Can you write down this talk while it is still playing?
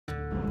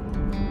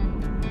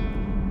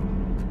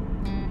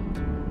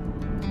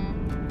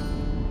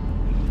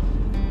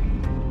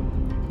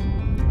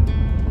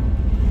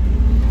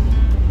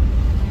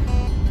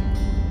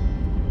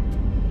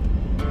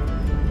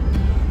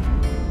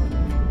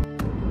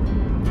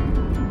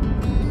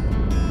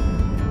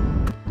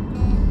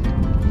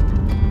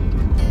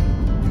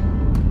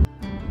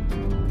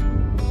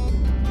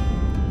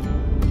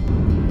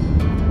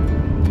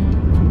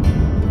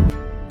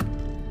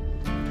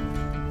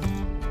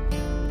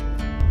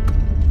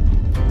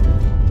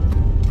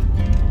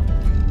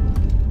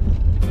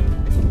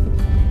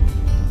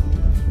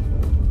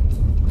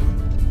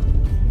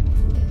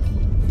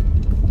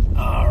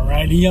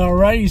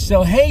Alrighty.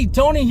 So, hey,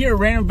 Tony here,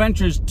 Random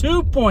Adventures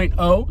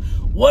 2.0.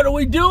 What are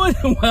we doing?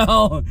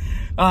 Well,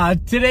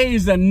 today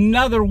is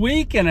another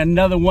week and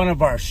another one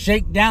of our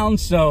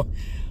shakedowns. So,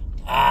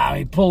 let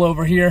me pull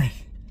over here.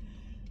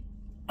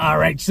 All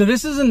right. So,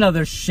 this is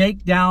another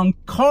shakedown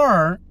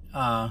car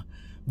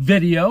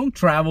video,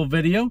 travel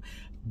video,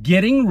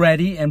 getting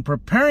ready and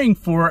preparing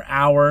for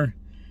our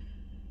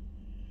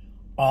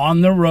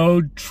on the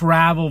road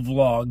travel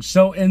vlog.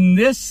 So, in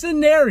this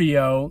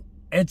scenario,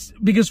 it's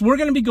because we're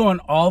going to be going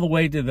all the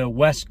way to the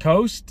West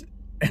Coast.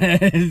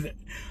 At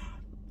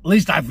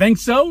least I think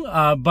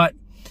so. But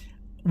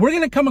we're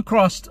going to come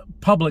across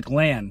public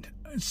land,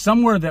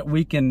 somewhere that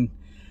we can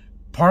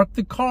park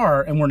the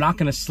car, and we're not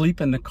going to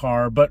sleep in the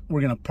car, but we're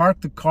going to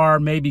park the car,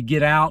 maybe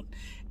get out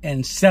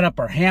and set up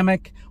our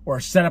hammock or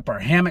set up our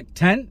hammock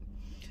tent.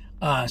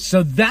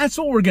 So that's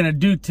what we're going to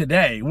do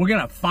today. We're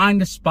going to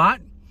find a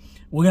spot.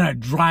 We're going to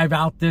drive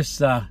out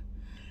this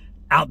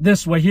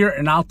way here,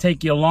 and I'll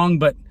take you along,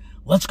 but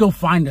let's go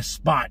find a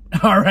spot.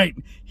 All right,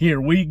 here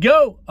we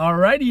go.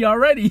 Alrighty.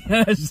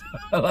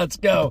 Let's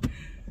go.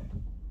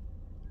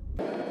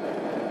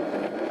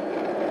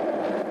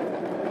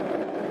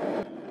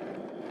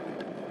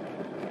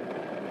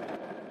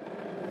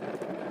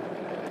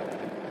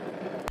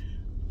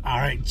 All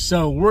right,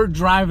 so we're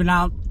driving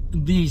out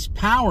these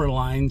power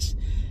lines,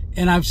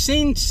 and I've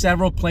seen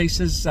several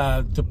places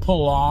to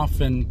pull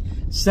off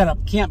and set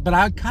up camp, but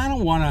I kind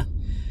of want to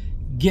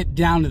get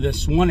down to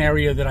this one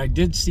area that I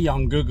did see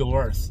on Google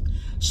Earth.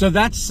 So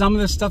that's some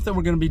of the stuff that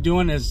we're going to be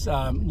doing, is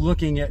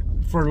looking at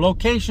for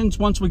locations.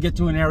 Once we get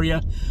to an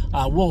area,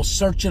 we'll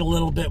search it a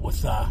little bit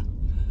with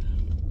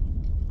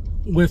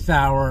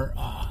our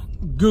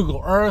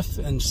Google Earth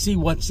and see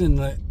what's in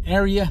the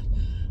area.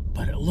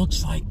 But it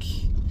looks like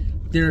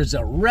there's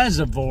a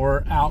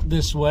reservoir out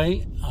this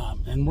way,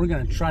 and we're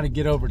going to try to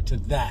get over to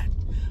that.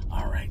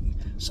 All right,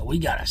 so we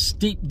got a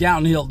steep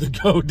downhill to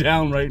go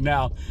down right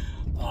now.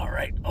 All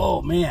right.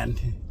 Oh man,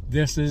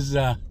 this is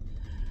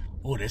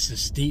this is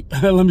steep.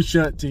 Let me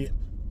show it to you.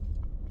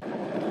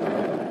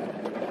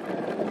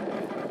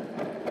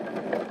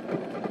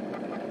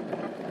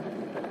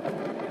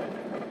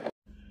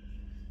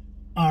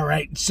 All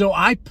right, so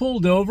I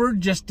pulled over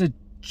just to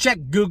check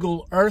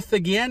Google Earth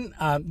again.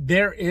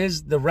 There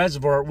is the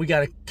reservoir. We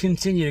got to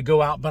continue to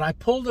go out, but I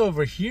pulled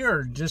over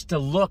here just to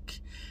look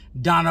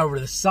down over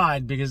the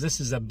side because this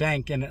is a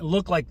bank, and it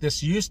looked like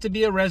this used to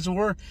be a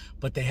reservoir,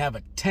 but they have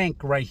a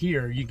tank right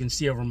here you can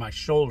see over my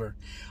shoulder.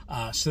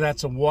 So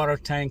that's a water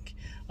tank.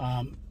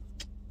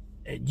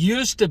 It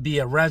used to be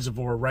a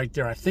reservoir right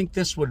there. I think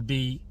this would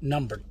be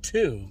number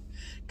 2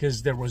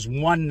 because there was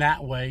one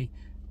that way.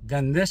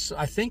 Then this,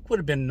 I think, would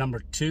have been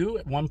number 2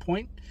 at one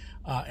point.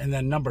 And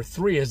then number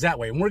 3 is that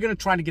way. And we're going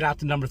to try to get out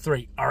to number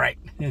 3. All right.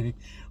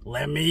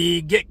 Let me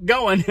get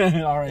going.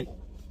 All right.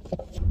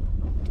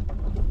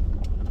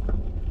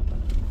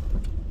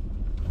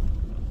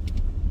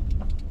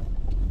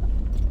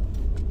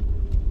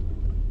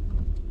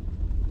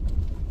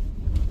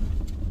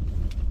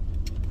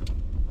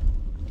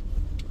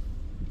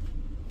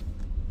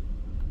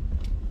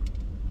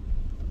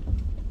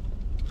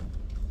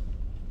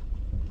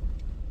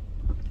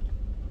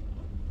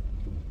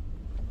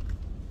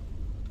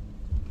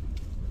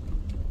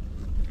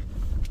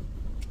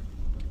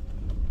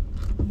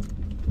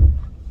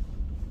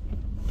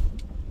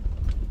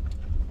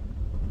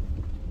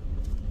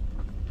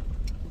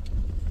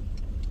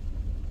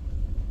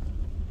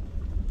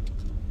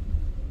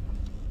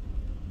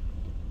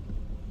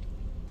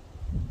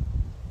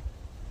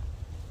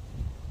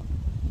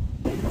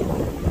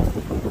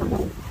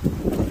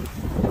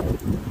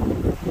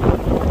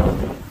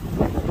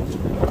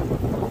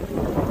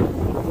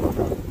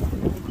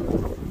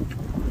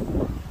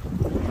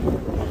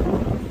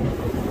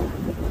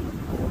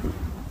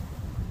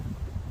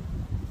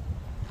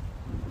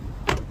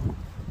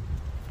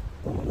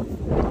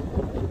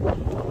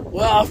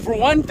 Well, for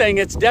one thing,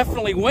 it's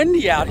definitely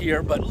windy out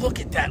here, but look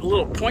at that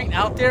little point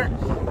out there.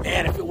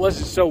 Man, if it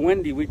wasn't so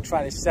windy, we'd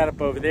try to set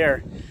up over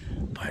there.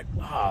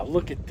 But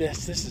look at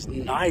this. This is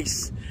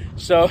nice.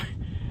 So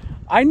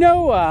I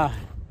know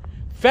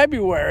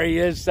February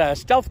is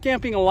Stealth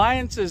Camping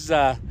Alliance's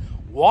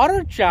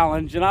water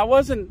challenge, and I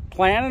wasn't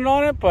planning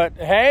on it, but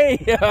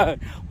hey,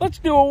 let's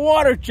do a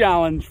water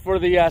challenge for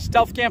the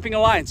Stealth Camping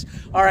Alliance.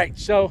 All right,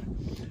 so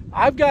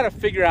I've got to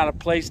figure out a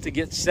place to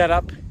get set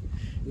up.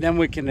 Then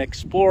we can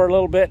explore a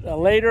little bit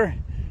later.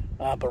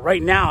 But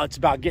right now, it's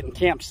about getting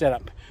camp set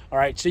up. All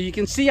right, so you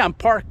can see I'm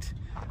parked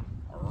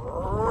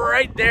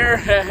right there,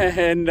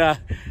 and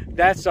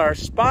that's our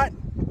spot.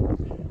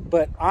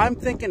 But I'm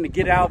thinking to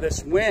get out of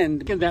this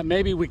wind, that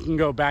maybe we can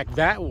go back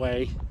that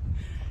way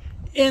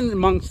in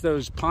amongst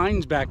those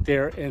pines back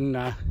there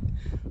and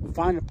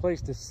find a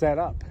place to set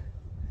up.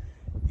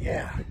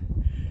 Yeah,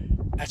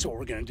 that's what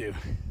we're gonna do.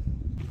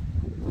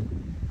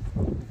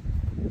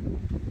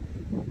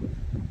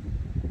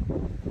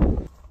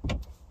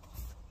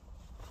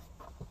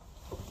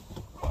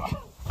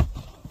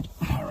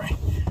 All right,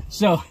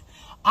 so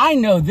I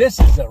know this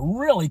is a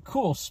really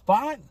cool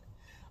spot.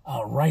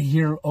 right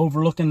here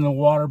overlooking the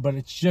water, but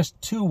it's just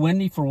too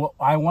windy for what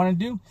I want to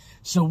do.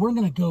 So we're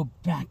going to go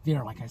back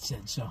there, like I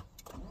said. So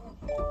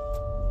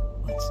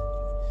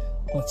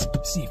let's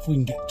see if we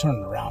can get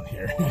turned around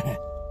here.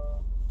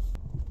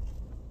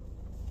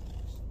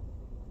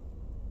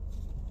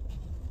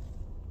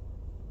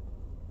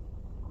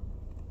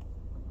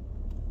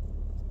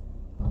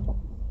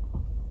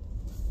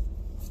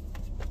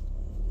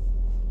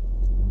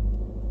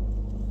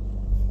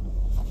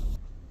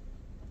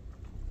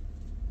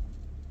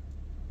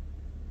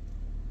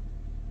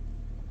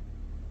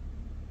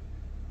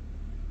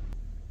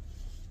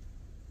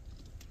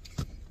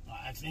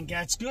 I think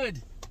that's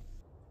good.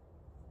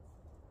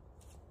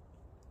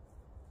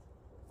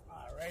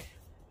 All right.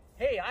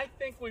 Hey, I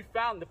think we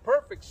found the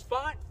perfect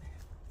spot.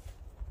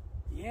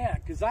 Yeah,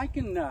 because I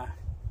can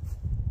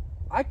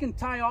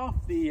tie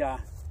off the,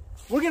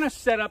 we're going to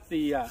set up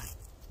the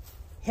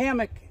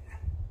hammock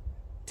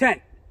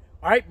tent.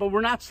 All right, but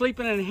we're not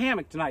sleeping in a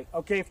hammock tonight.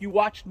 Okay, if you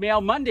watched Mail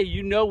Monday,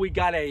 you know we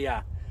got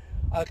a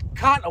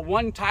cot, a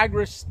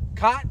OneTigris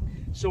cot.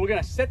 So we're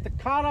going to set the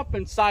cot up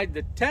inside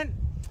the tent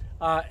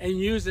and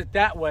use it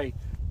that way.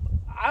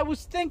 I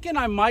was thinking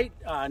I might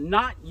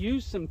not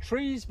use some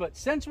trees, but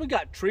since we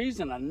got trees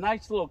and a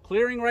nice little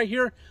clearing right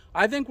here,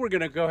 I think we're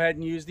going to go ahead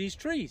and use these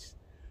trees.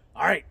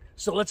 All right,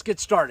 so let's get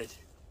started.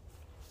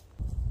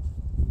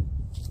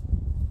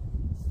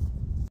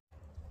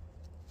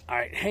 All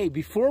right, hey,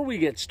 before we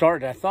get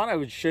started, I thought I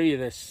would show you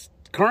this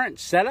current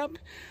setup.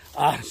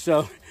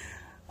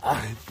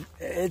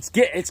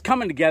 It's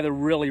coming together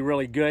really,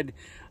 really good.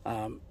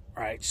 All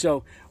right,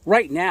 so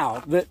right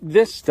now,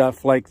 this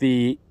stuff like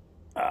the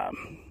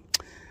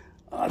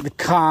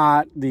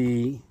cot,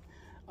 the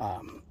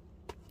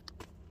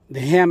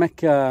hammock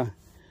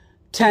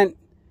tent,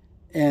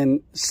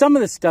 and some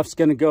of the stuff's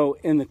going to go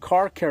in the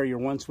car carrier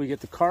once we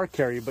get the car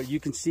carrier. But you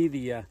can see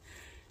the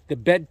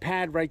bed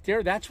pad right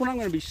there. That's what I'm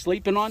going to be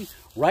sleeping on.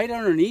 Right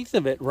underneath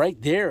of it,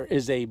 right there,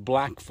 is a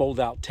black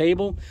fold-out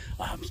table.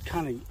 I'm just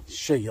kind of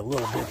show you a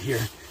little bit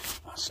here.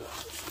 So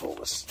pull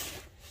this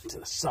to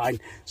the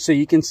side so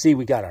you can see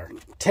we got our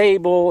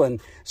table,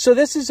 and so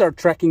this is our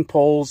trekking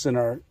poles and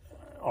our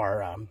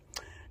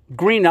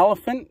green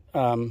elephant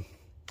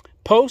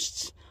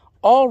posts,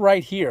 all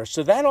right here.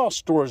 So that all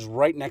stores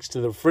right next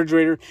to the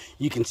refrigerator.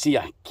 You can see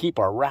I keep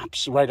our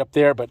wraps right up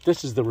there, but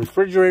this is the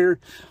refrigerator.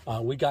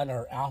 We got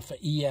our Alpha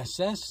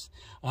ESS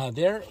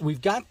there.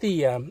 We've got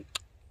the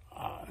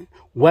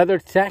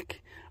WeatherTech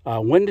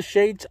window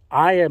shades.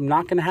 I am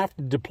not going to have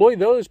to deploy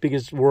those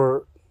because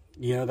we're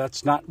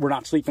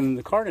not sleeping in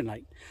the car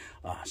tonight.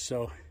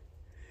 So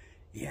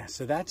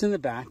that's in the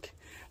back.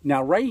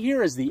 Now, right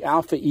here is the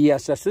Alpha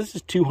ESS. This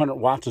is 200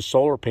 watts of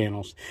solar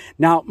panels.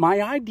 Now,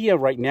 my idea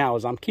right now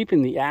is I'm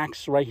keeping the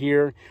axe right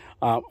here.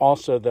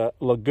 Also, the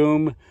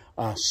legume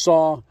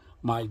saw,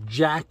 my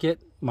jacket,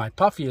 my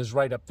puffy is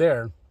right up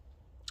there.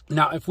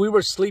 Now, if we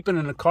were sleeping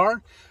in a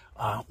car,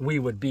 we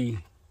would be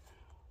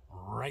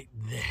right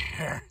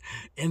there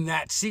in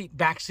that seat,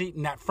 back seat,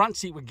 and that front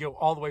seat would go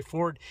all the way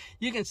forward.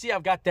 You can see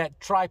I've got that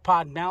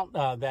tripod mount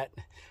that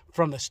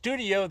from the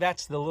studio.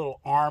 That's the little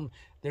arm.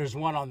 There's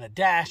one on the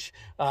dash,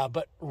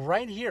 but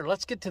right here,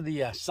 let's get to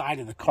the side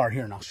of the car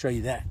here, and I'll show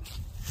you that.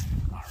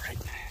 All right.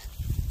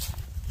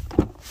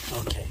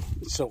 Okay,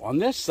 so on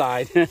this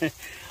side,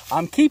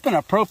 I'm keeping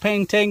a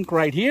propane tank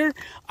right here.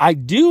 I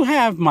do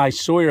have my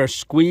Sawyer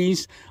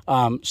squeeze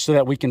so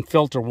that we can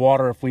filter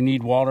water if we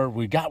need water.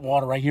 We got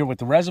water right here with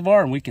the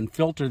reservoir, and we can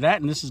filter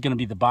that, and this is going to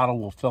be the bottle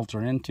we'll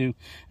filter into.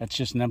 That's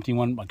just an empty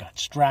one. I got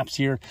straps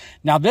here.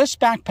 Now, this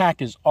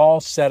backpack is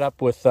all set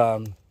up with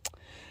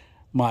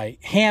my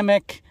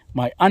hammock,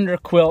 my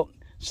underquilt,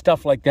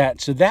 stuff like that.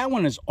 So that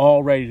one is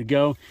all ready to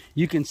go.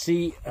 You can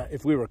see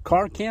if we were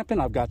car camping,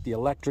 I've got the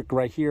electric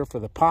right here for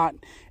the pot.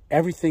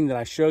 Everything that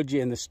I showed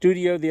you in the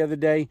studio the other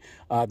day,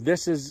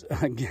 this is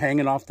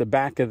hanging off the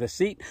back of the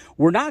seat.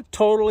 We're not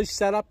totally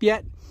set up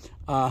yet,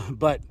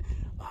 but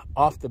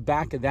off the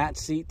back of that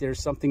seat,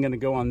 there's something going to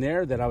go on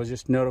there that I was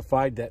just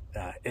notified that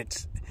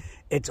it's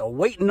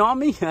waiting on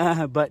me.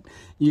 But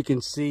you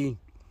can see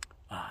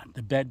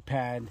the bed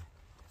pad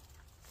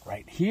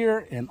right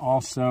here, and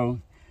also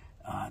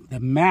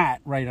the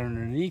mat right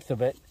underneath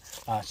of it.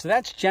 So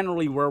that's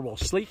generally where we'll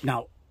sleep.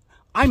 Now,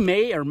 I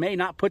may or may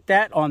not put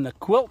that on the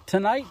quilt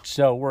tonight,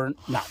 so we're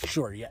not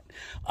sure yet.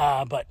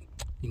 But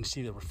you can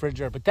see the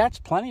refrigerator, but that's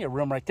plenty of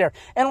room right there.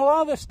 And a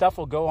lot of this stuff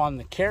will go on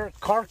the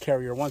car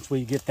carrier once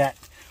we get that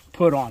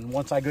put on.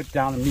 Once I get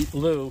down and meet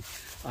Lou,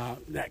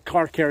 that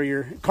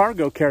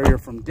cargo carrier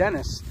from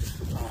Dennis.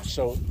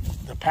 So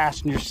the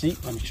passenger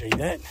seat, let me show you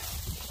that.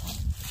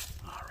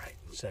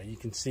 So you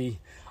can see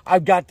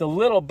I've got the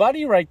little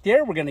buddy right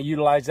there. We're going to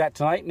utilize that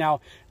tonight.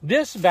 Now,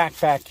 this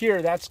backpack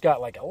here, that's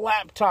got like a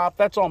laptop.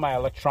 That's all my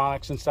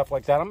electronics and stuff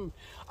like that. I'm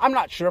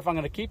not sure if I'm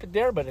going to keep it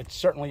there, but it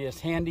certainly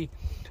is handy.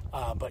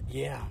 But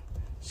yeah,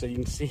 so you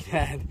can see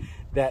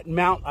that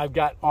mount I've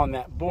got on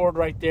that board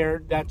right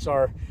there. That's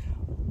so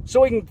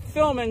we can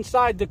film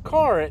inside the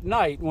car at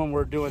night when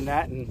we're doing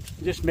that, and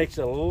it just makes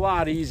it a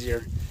lot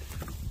easier.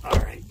 All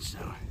right, so.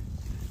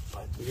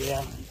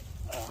 Yeah,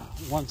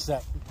 once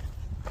that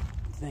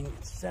thing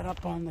is set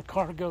up on the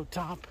cargo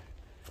top,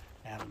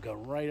 that'll go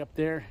right up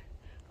there.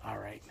 All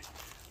right,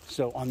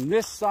 so on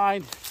this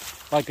side,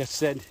 like I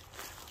said,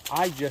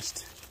 let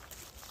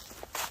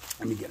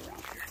me get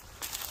around here.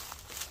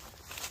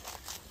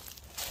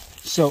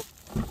 So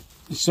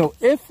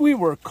if we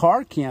were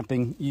car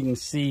camping, you can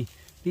see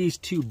these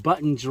two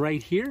buttons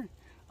right here.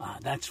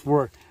 That's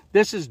for,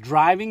 this is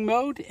driving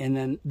mode, and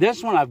then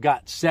this one I've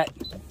got set.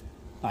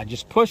 I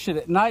just push it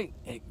at night,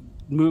 it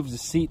moves the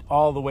seat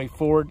all the way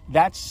forward.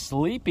 That's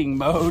sleeping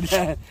mode,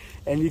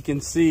 and you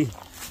can see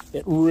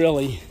it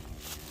really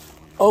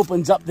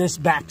opens up this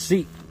back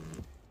seat.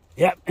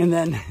 Yep, and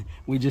then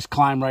we just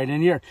climb right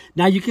in here.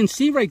 Now you can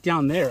see right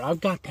down there, I've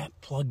got that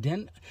plugged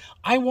in.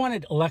 I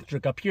wanted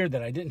electric up here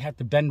that I didn't have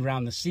to bend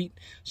around the seat.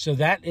 So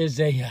that is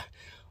a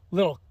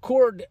little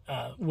cord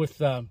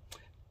with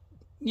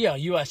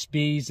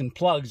USBs and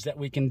plugs that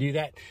we can do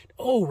that.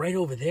 Oh, right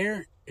over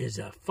there is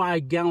a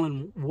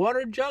 5-gallon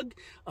water jug.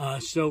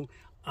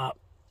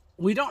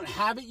 We don't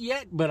have it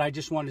yet, but I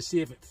just wanted to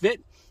see if it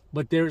fit.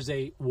 But there's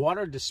a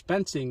water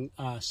dispensing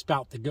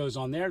spout that goes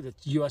on there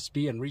that's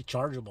USB and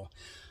rechargeable.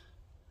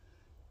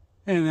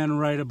 And then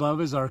right above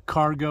is our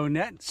cargo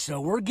net. So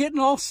we're getting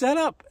all set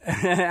up.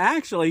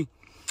 Actually,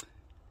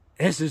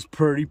 this is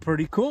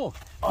pretty cool.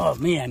 Oh,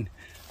 man.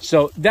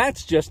 So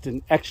that's just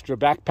an extra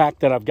backpack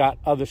that I've got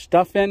other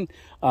stuff in.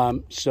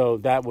 So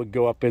that would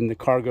go up in the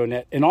cargo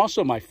net. And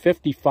also my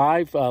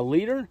 55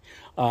 liter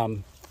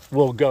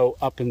will go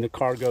up in the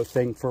cargo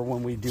thing for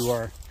when we do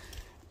our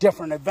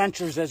different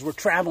adventures as we're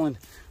traveling.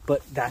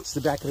 But that's the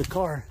back of the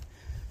car.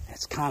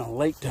 It's kind of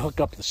late to hook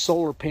up the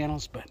solar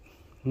panels, but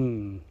I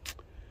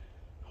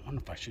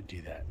wonder if I should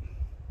do that.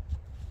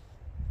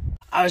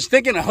 I was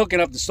thinking of hooking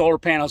up the solar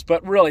panels,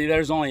 but really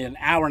there's only an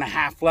hour and a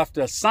half left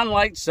of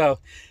sunlight, so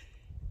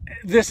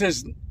this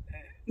is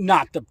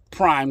not the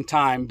prime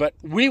time, but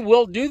we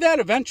will do that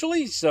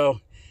eventually. So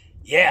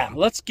yeah,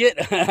 let's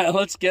get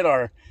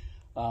our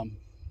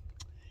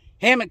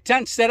hammock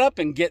tent set up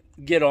and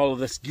get all of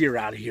this gear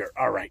out of here.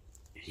 All right,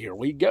 here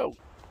we go.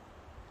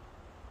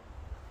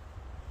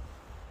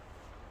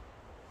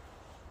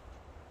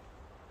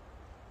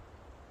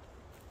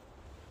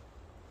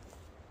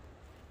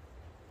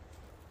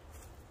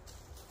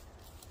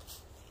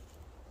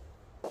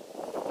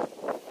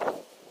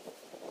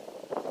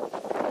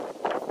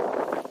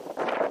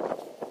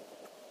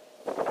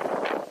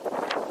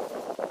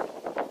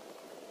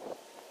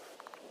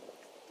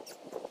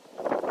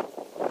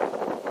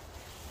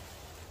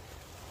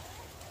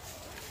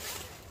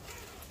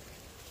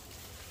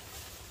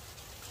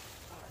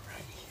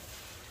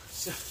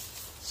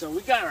 So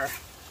we got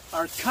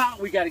our cot,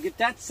 we got to get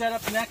that set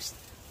up next,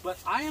 but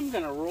I am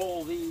going to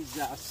roll these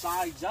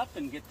sides up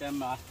and get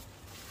them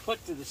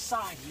put to the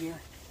side here.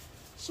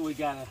 So we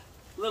got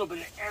a little bit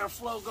of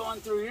airflow going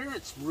through here.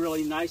 It's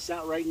really nice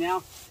out right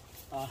now.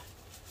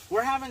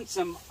 We're having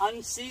some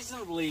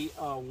unseasonably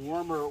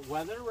warmer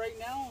weather right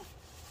now,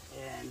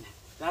 and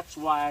that's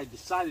why I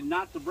decided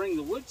not to bring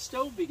the wood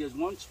stove, because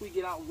once we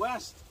get out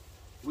west,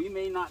 we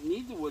may not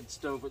need the wood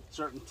stove at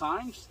certain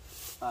times.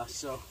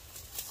 So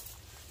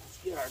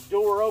get our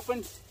door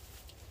open.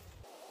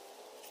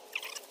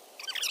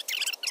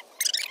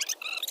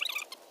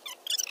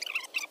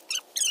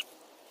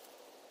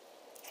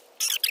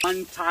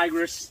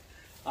 OneTigris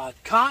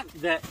cot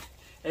that,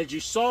 as you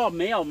saw,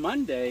 Mail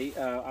Monday,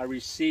 I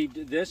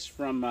received this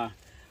from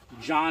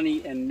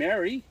Johnny and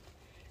Mary,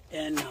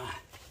 and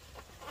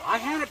I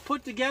had it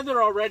put together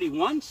already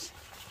once,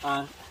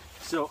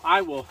 so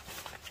I will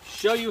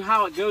show you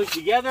how it goes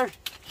together.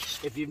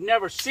 If you've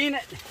never seen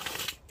it,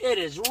 it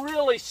is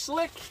really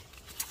slick,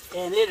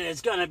 and it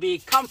is going to be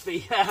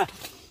comfy.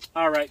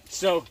 All right,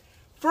 so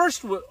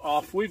first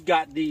off, we've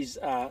got these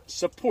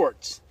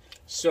supports.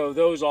 So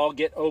those all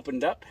get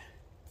opened up.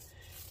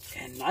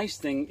 And nice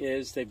thing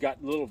is they've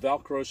got little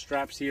Velcro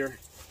straps here.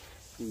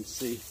 You can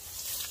see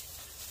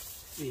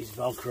these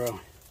Velcro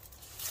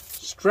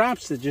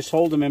straps that just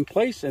hold them in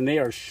place, and they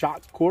are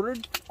shock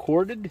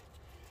corded.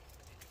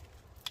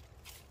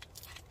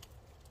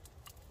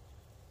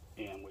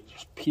 And we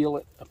just peel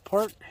it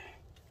apart.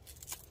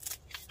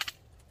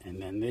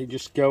 And then they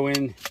just go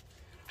in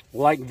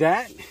like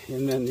that.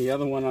 And then the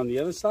other one on the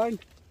other side.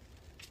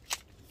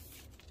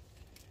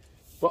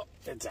 Well,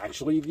 it's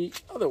actually the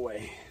other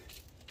way.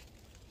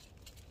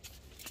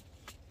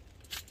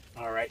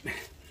 All right.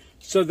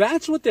 So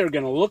that's what they're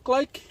going to look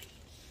like.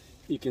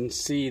 You can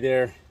see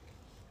there.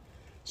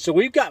 So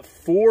we've got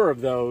 4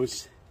 of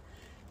those.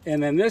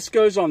 And then this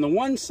goes on the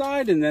one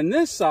side. And then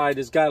this side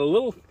has got a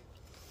little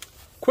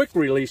quick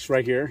release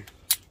right here.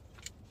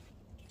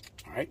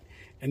 All right.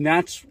 And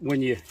that's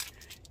when you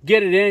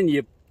get it in,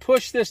 you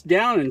push this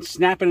down and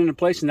snap it into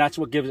place, and that's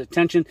what gives it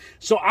tension.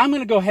 So I'm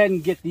going to go ahead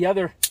and get the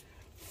other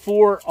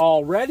 4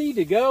 all ready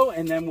to go,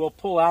 and then we'll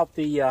pull out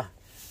the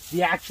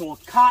actual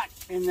cot,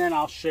 and then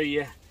I'll show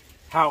you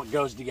how it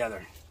goes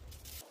together.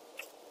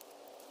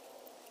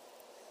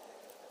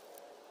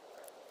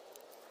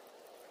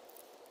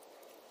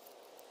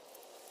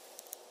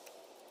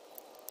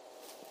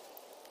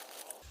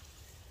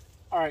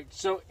 All right,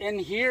 so in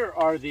here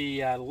are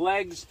the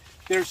legs.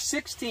 There's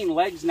 16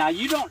 legs. Now,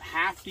 you don't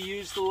have to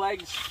use the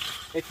legs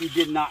if you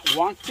did not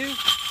want to.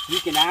 You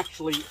can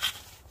actually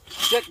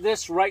sit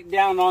this right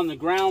down on the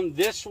ground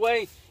this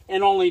way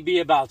and only be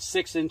about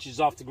 6 inches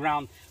off the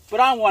ground. But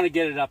I want to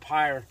get it up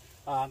higher.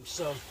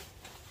 So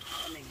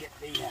let me get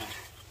the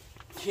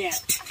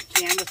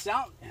canvas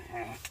out.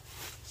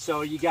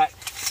 So you got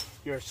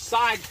your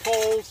side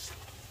poles.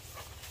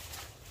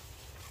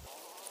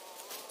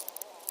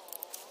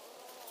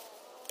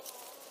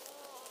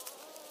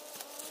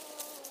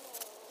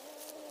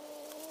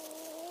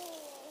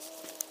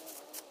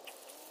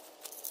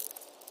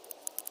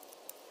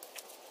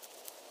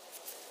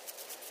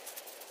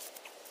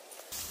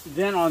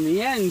 Then on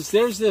the ends,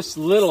 there's this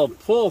little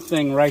pull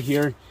thing right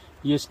here.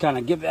 You just kind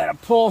of give that a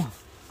pull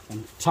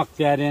and tuck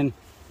that in,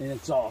 and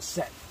it's all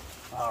set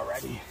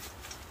already.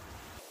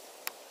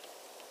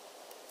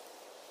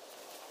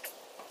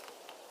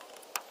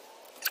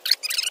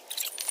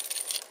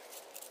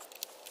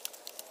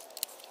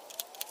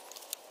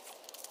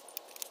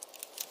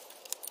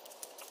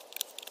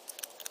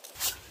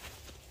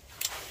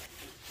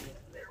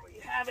 There we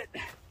have it.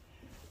 All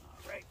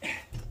right.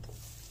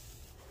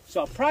 So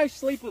I'll probably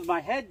sleep with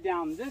my head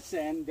down this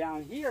end,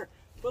 down here.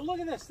 But look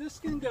at this. This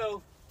can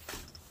go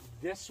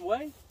this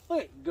way.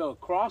 Look, go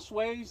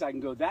crossways. I can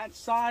go that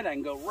side. I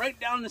can go right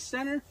down the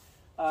center.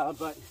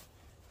 But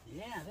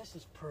yeah, this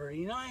is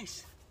pretty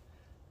nice.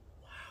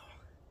 Wow.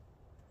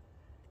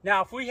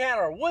 Now, if we had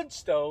our wood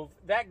stove,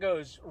 that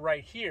goes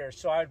right here.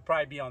 So I'd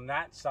probably be on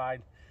that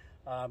side.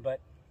 But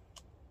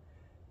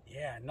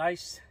yeah,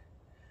 nice.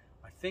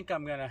 I think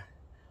I'm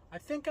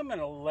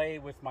gonna lay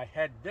with my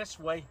head this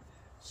way.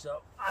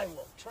 So I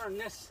will turn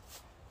this,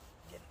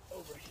 get it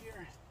over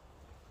here.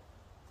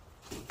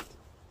 All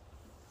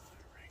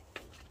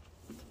right.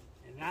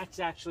 And that's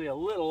actually a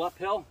little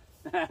uphill.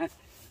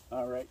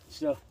 All right,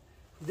 so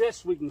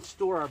this we can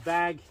store our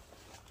bag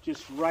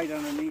just right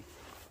underneath.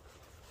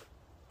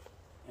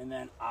 And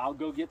then I'll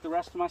go get the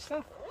rest of my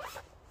stuff.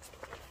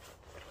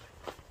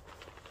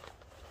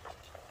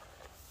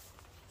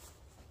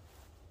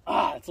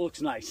 Ah, it looks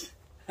nice.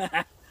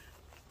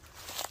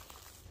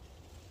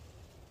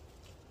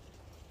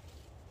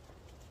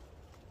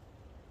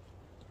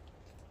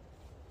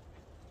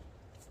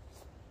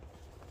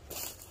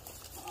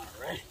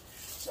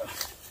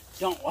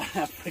 Don't want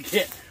to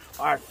forget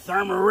our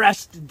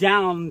Thermarest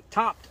down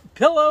top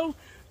pillow.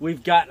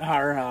 We've got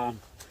our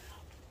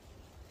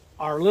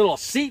little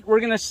seat we're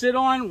going to sit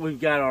on.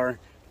 We've got our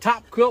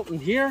top quilt in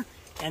here.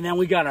 And then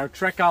we got our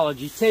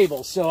Trekology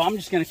table. So I'm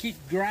just going to keep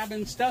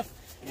grabbing stuff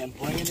and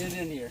bringing it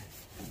in here.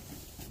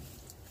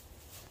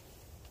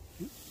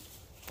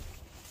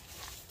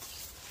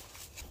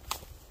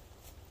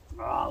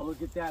 Oh,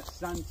 look at that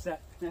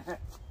sunset. It's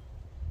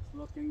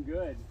looking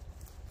good.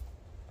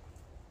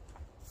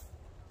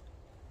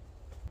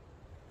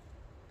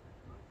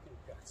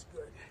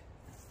 Good.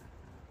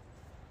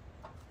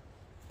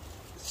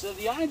 So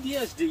the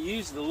idea is to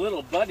use the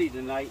little buddy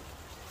tonight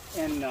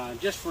and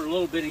just for a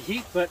little bit of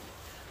heat, but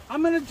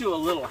I'm going to do a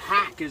little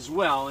hack as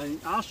well,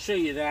 and I'll show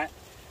you that.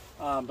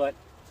 But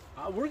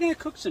we're going to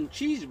cook some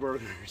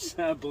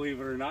cheeseburgers, believe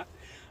it or not.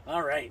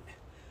 All right,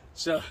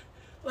 so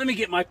let me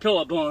get my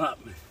pillow blown up.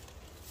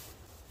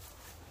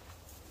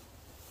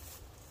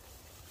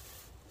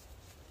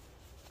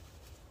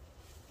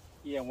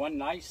 Yeah, one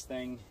nice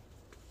thing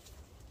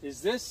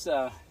is this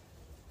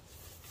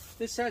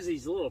this has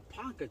these little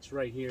pockets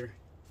right here,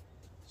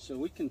 so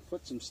we can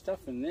put some stuff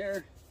in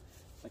there.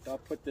 Like I'll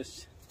put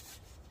this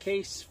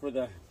case for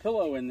the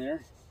pillow in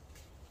there.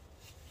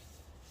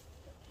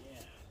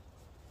 Yeah.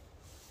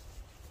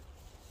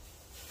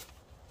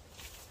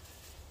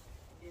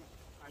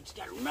 I just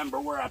gotta remember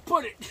where I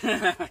put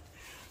it.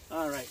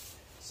 All right,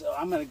 so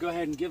I'm gonna go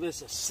ahead and give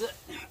this a sit.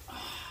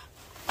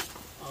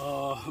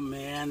 Oh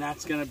man,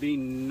 that's gonna be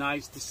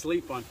nice to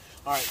sleep on.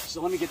 All right,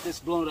 so let me get this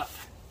blown up.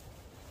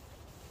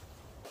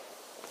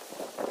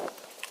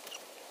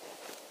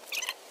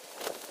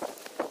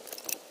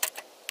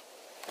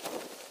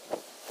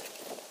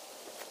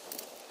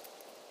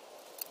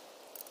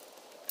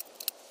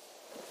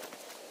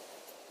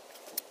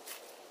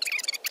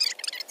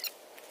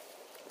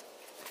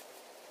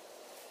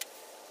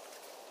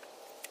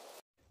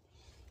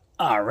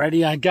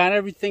 Alrighty, I got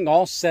everything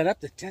all set up,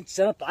 the tent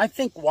set up. I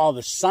think while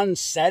the sun's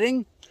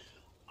setting,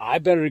 I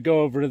better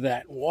go over to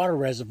that water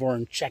reservoir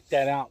and check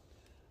that out.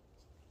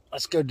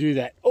 Let's go do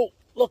that. Oh,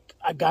 look,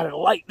 I got a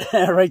light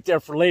right there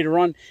for later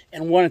on,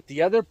 and one at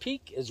the other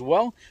peak as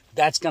well.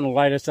 That's going to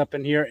light us up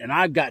in here, and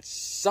I've got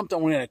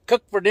something we're going to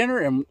cook for dinner,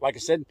 and like I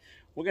said,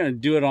 we're going to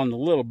do it on the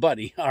little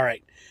buddy. All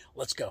right,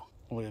 let's go.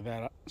 Look at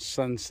that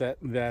sunset.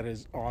 That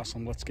is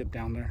awesome. Let's get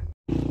down there.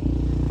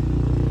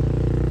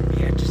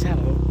 Yeah, just had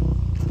a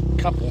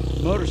couple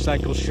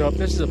motorcycles show up.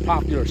 This is a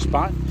popular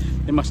spot.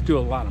 They must do a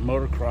lot of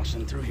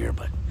motocrossing through here,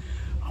 but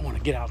I want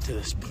to get out to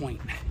this point.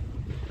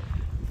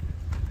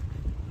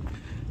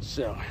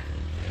 So,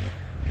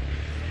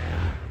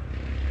 yeah.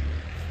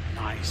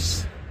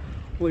 Nice.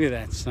 Look at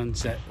that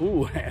sunset.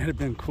 Ooh, it'd have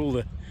been cool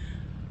to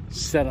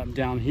set up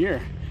down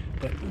here.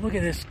 But look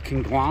at this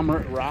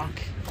conglomerate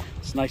rock.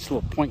 This nice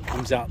little point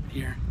comes out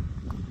here.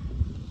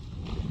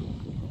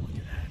 Look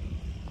at that.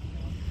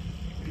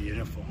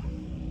 Beautiful.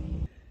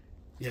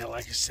 Yeah,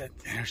 like I said,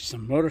 there's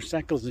some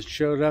motorcycles that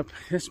showed up.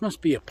 This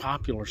must be a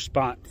popular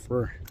spot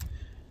for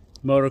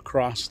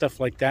motocross, stuff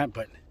like that.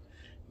 But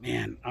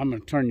man, I'm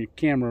going to turn your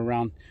camera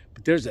around.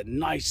 But there's a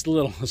nice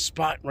little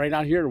spot right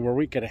out here where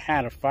we could have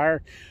had a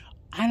fire.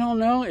 I don't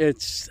know.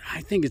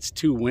 I think it's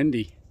too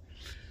windy.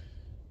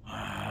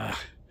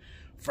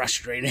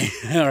 Frustrating.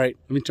 All right,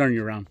 let me turn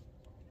you around.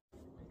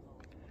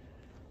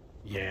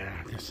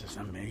 Yeah, this is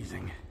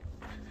amazing.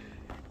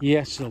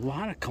 Yes, a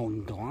lot of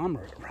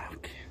conglomerate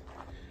rock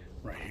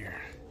right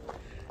here.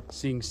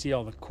 So you can see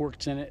all the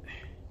quartz in it.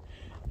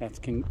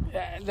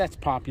 That's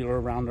popular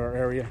around our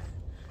area.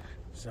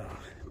 So,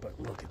 but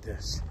look at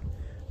this.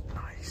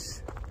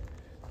 Nice.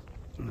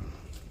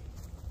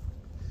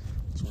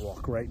 Let's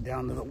walk right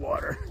down to the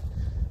water.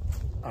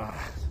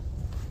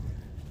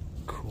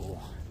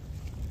 Cool.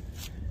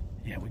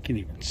 Yeah, we can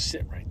even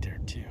sit right there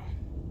too.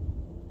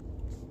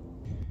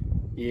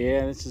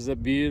 Yeah, this is a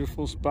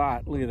beautiful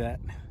spot. Look at that.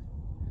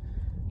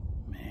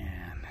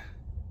 Man.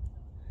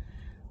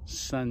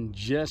 Sun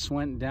just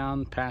went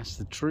down past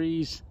the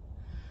trees,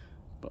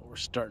 but we're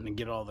starting to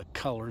get all the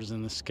colors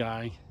in the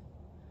sky.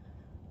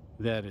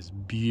 That is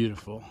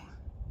beautiful.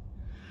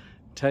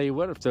 Tell you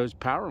what, if those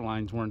power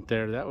lines weren't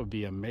there, that would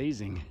be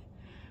amazing.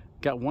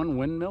 Got one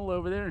windmill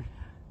over there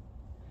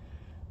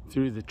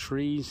through the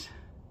trees.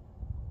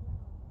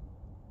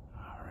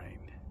 All right.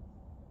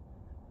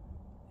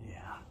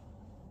 Yeah.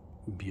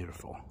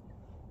 Beautiful.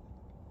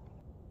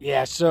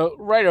 Yeah, so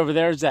right over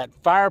there is that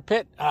fire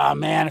pit. Oh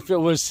man, if it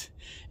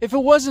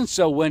wasn't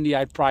so windy,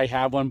 I'd probably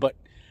have one, but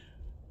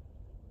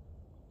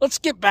let's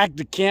get back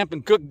to camp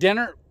and cook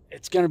dinner.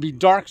 It's going to be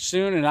dark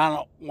soon, and I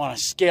don't want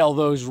to scale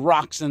those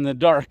rocks in the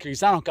dark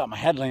because I don't got my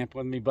headlamp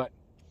with me. But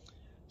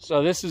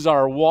so this is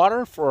our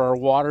water for our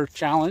water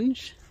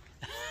challenge.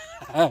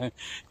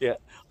 Yeah,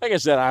 like I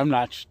said,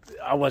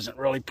 I wasn't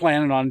really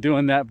planning on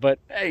doing that, but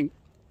hey,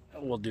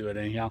 we'll do it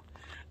anyhow.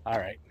 All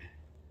right.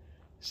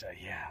 So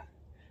yeah,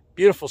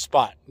 beautiful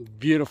spot,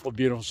 beautiful,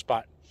 beautiful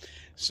spot.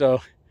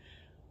 So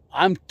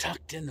I'm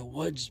tucked in the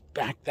woods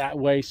back that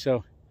way.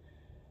 So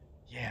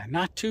yeah,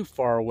 not too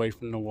far away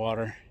from the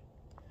water.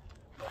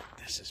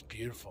 This is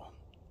beautiful.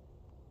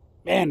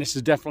 Man, this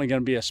is definitely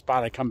going to be a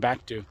spot I come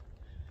back to.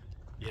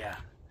 Yeah.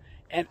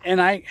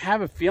 And I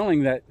have a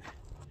feeling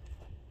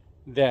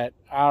that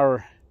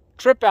our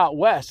trip out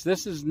west,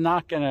 this is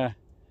not going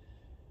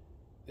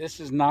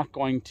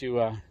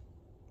to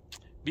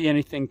be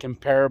anything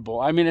comparable.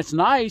 I mean, it's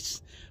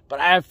nice, but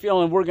I have a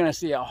feeling we're going to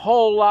see a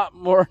whole lot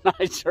more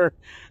nicer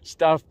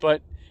stuff.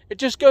 But it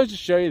just goes to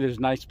show you there's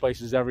nice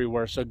places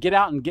everywhere. So get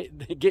out and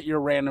get your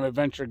random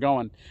adventure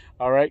going.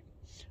 All right.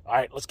 All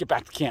right, let's get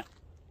back to camp.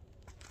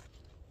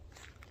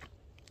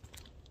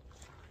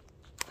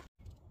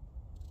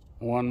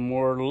 One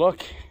more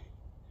look.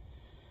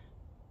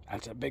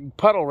 That's a big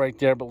puddle right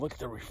there, but look at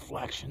the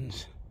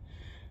reflections.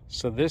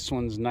 So this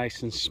one's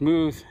nice and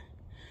smooth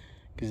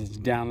because it's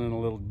down in a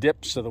little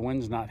dip, so the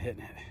wind's not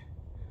hitting it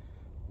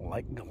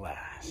like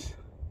glass.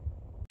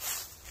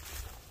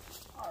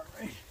 All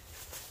right,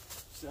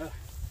 so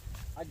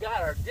I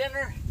got our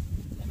dinner.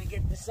 Let me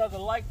get this other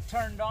light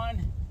turned on.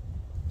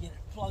 Get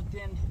it plugged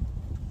in.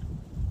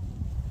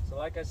 So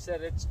like I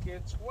said, it's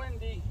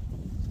windy.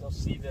 Still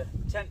see the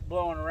tent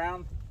blowing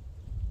around.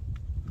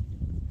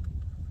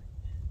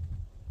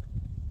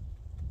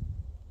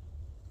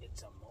 Get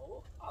some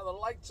other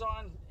lights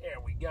on. There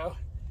we go.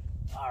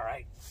 All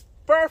right.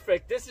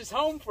 Perfect. This is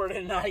home for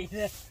tonight.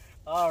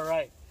 All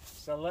right.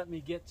 So let me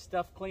get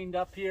stuff cleaned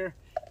up here.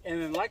 And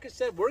then like I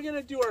said, we're going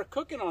to do our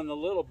cooking on the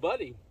little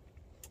buddy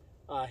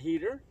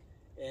heater.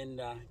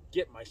 And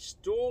get my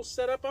stool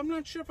set up. I'm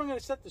not sure if I'm going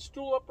to set the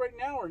stool up right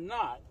now or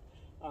not.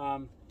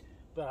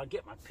 But I'll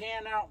get my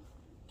pan out,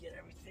 get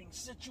everything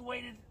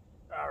situated.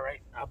 All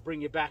right, I'll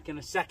bring you back in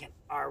a second.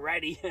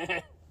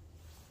 Alrighty.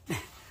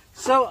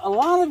 So a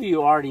lot of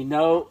you already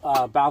know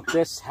about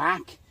this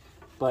hack,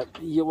 but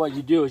what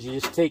you do is you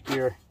just take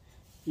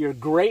your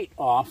grate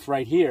off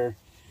right here.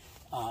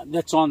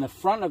 That's on the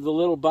front of the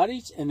little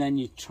buddies, and then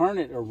you turn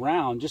it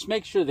around. Just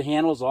make sure the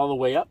handle's all the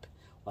way up,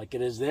 like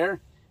it is there.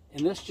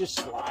 And this just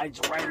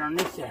slides right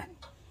underneath there.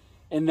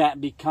 And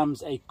that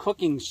becomes a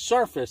cooking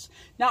surface.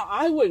 Now,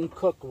 I wouldn't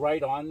cook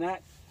right on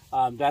that.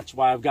 That's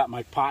why I've got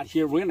my pot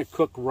here. We're going to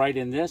cook right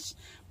in this.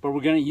 But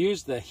we're going to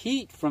use the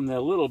heat from the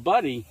little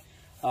buddy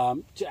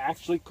to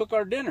actually cook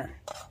our dinner.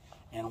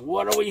 And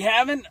what are we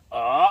having?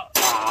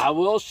 I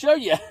will show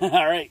you. All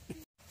right.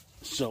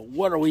 So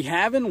what are we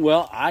having?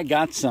 Well, I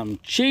got some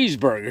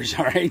cheeseburgers.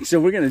 All right. So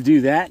we're going to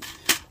do that.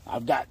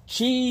 I've got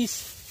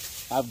cheese.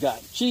 I've got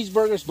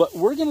cheeseburgers, but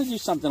we're going to do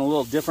something a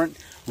little different.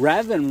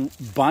 Rather than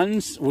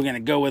buns, we're going to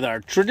go with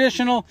our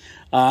traditional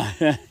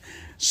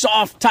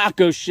soft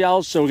taco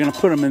shells. So we're going to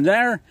put them in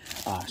there.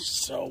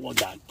 So we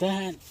got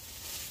that.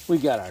 We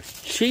got our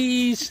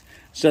cheese.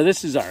 So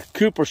this is our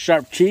Cooper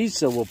Sharp cheese.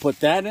 So we'll put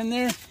that in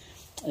there.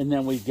 And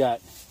then we've got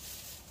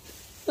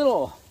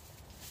little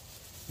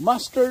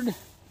mustard.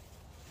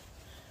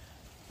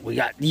 We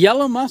got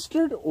yellow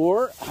mustard,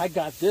 or I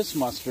got this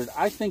mustard.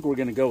 I think we're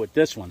going to go with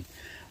this one.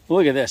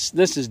 Look at this.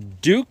 This is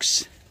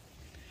Duke's,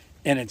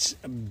 and it's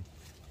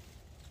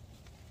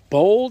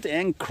bold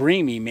and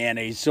creamy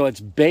mayonnaise. So it's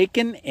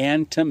bacon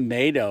and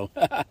tomato.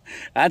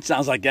 That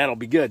sounds like that'll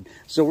be good.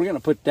 So we're going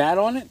to put that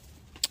on it.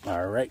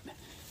 All right.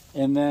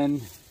 And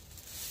then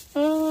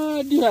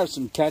I do have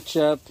some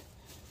ketchup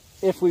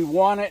if we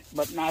want it,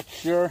 but not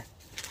sure.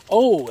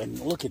 Oh, and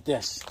look at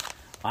this.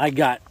 I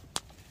got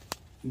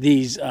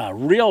these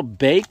real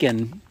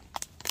bacon.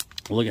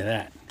 Look at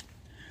that.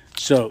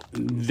 So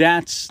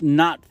that's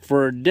not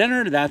for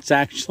dinner. That's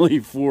actually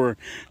for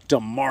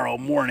tomorrow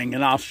morning,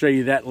 and I'll show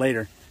you that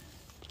later.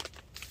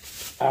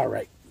 All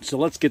right, so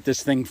let's get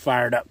this thing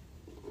fired up.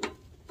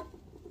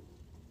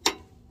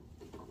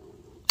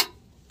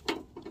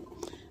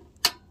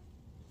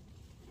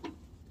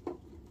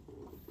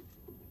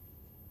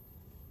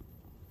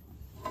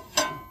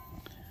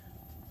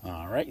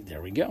 All right,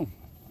 there we go.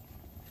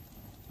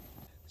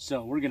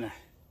 So we're gonna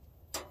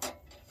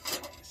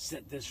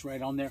set this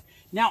right on there.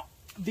 Now,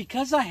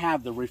 because I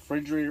have the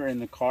refrigerator in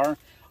the car,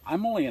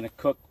 I'm only gonna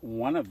cook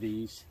one of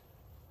these,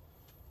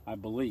 I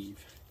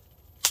believe.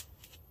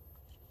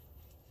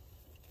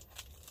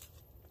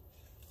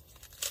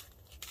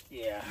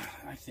 Yeah,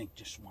 I think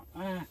just one.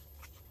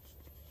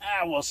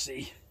 We'll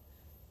see.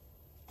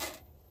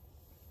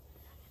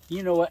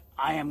 You know what?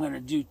 I am gonna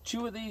do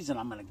two of these, and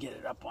I'm gonna get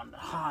it up on the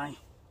high.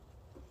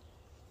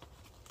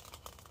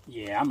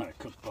 Yeah, I'm going to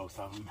cook both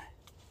of them.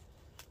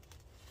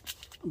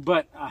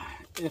 But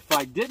if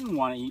I didn't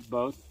want to eat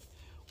both,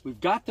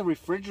 we've got the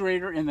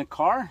refrigerator in the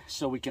car,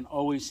 so we can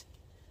always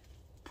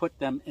put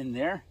them in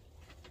there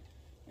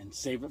and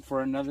save it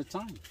for another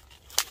time.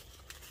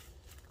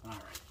 All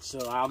right,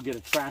 so I'll get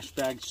a trash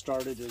bag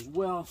started as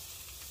well.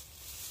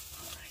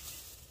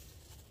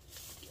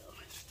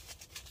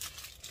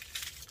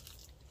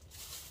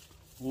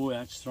 All right. Ooh,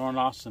 that's throwing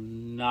off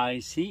some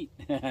nice heat.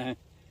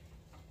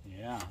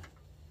 Yeah.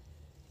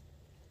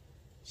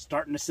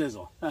 Starting to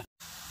sizzle.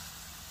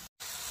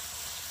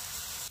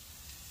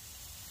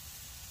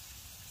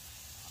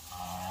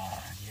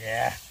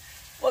 Yeah,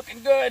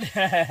 looking good.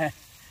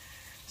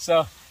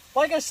 So,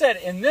 like I said,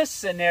 in this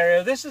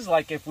scenario, this is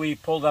like if we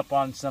pulled up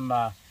on some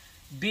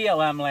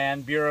BLM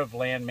land, Bureau of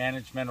Land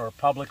Management, or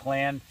public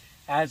land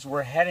as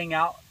we're heading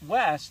out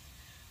west.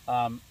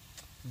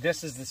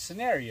 This is the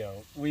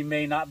scenario. We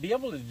may not be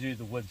able to do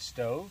the wood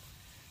stove.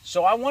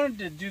 So I wanted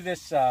to do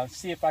this,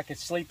 see if I could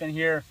sleep in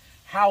here,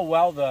 how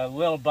well the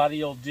little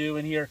buddy will do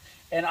in here.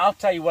 And I'll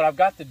tell you what, I've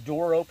got the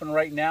door open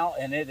right now,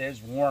 and it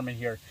is warm in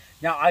here.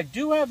 Now, I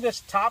do have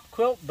this top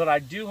quilt, but I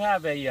do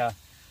have a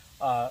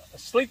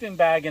sleeping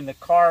bag in the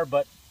car,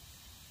 but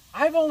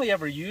I've only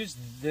ever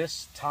used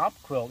this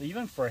top quilt,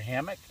 even for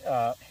hammock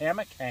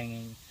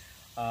hanging.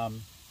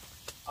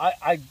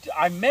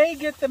 I may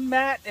get the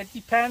mat, it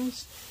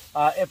depends.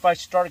 If I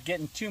start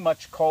getting too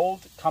much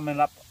cold coming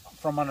up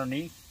from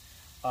underneath,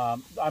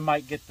 I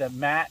might get the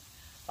mat.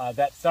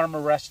 That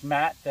Thermarest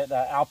mat that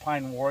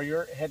Alpine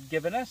Warrior had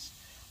given us.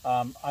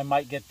 I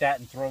might get that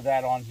and throw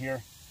that on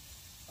here.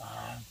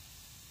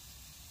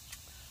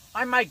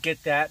 I might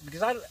get that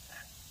because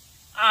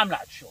I'm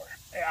not sure.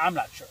 I'm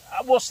not sure.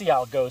 We'll see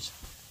how it goes.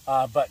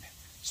 But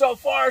so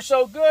far,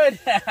 so good.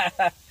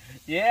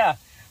 Yeah.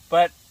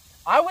 But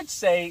I would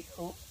say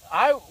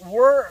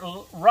we're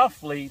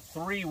roughly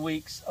 3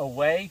 weeks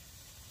away.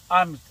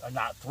 I'm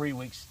not 3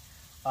 weeks.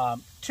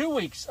 2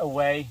 weeks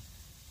away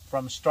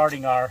from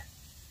starting our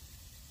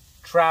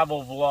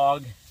travel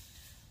vlog.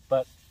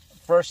 But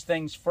first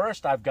things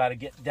first, I've got to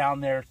get down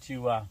there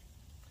to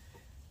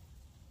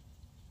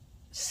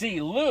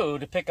see Lou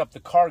to pick up the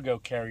cargo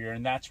carrier,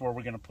 and that's where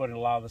we're going to put a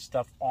lot of the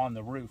stuff on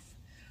the roof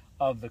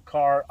of the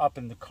car, up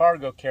in the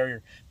cargo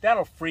carrier.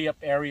 That'll free up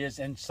areas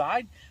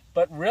inside,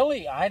 but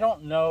really I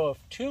don't know of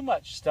too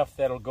much stuff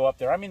that'll go up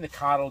there. I mean, the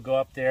cot will go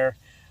up there,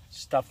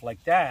 stuff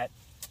like that,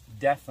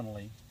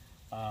 definitely.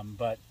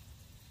 But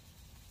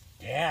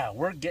yeah,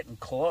 we're getting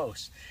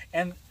close,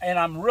 and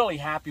I'm really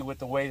happy with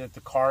the way that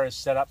the car is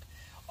set up.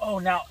 Oh,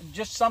 now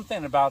just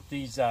something about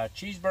these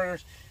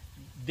cheeseburgers.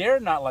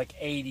 They're not like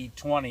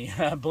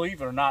 80-20.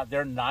 Believe it or not,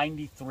 they're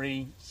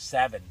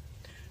 93-7.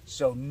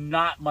 So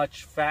not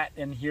much fat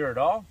in here at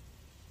all,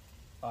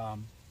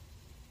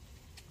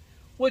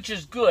 which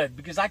is good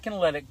because I can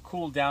let it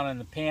cool down in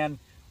the pan,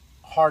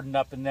 harden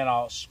up, and then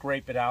I'll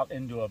scrape it out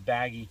into a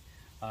baggie.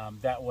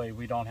 That way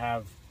we don't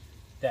have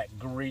that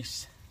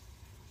grease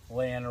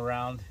laying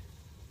around.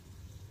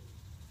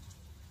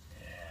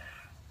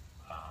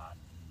 Yeah.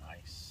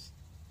 Nice.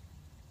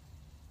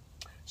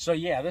 So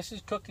yeah, this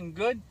is cooking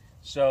good.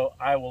 So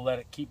I will let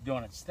it keep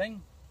doing its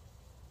thing.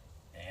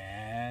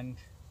 And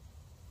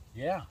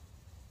yeah,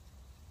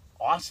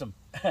 awesome.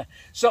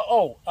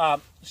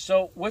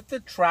 So with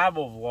the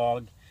travel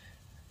vlog,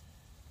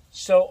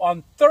 so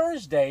on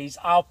Thursdays,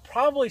 I'll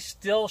probably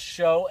still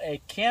show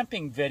a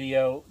camping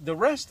video. The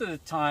rest of the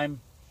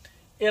time,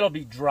 it'll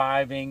be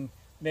driving,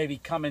 maybe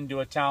come into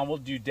a town. We'll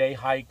do day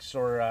hikes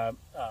or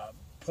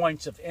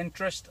points of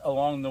interest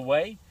along the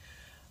way.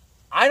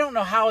 I don't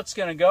know how it's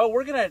going to go.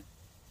 We're going to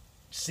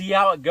see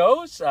how it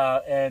goes,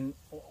 and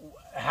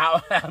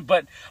how.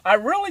 But I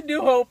really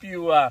do hope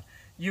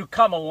you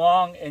come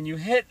along and you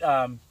hit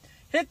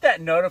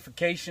that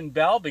notification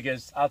bell,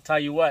 because I'll tell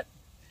you what,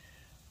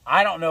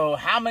 I don't know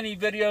how many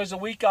videos a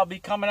week I'll be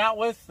coming out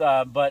with,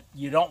 but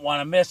you don't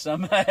want to miss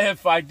them.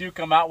 If I do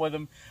come out with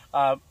them,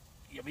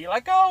 you'll be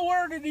like, oh,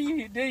 where did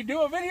he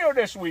do a video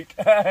this week?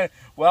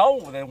 Well,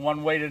 then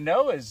one way to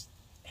know is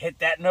hit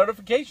that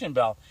notification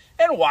bell.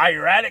 And while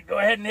you're at it, go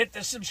ahead and hit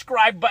the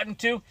subscribe button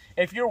too.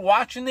 If you're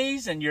watching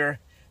these and you're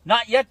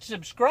not yet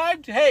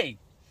subscribed, hey,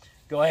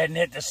 go ahead and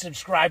hit the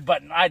subscribe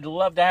button. I'd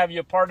love to have you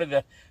a part of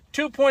the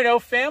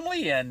 2.0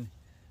 family. And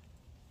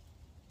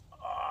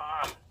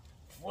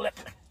flip.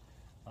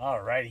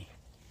 Alrighty.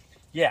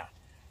 Yeah,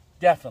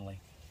 definitely.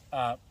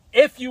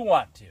 If you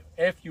want to.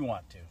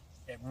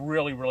 It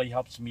really, really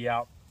helps me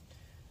out.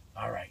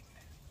 All right.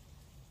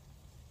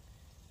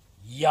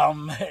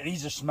 Yum.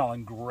 These are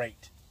smelling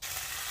great.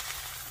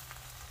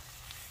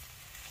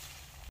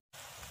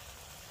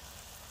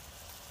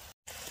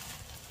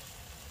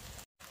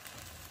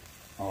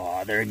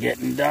 Oh, they're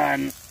getting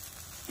done.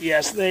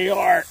 Yes, they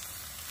are.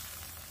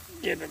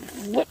 Get it,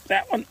 flip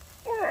that one.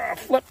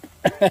 Flip.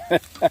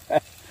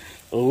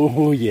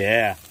 Oh,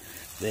 yeah.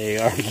 They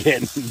are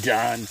getting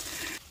done.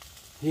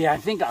 Yeah, I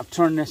think I'll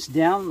turn this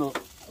down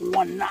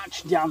one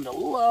notch down to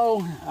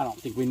low. I don't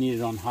think we need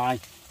it on high.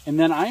 And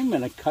then I'm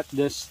going to cut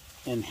this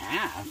in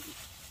half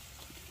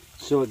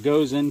so it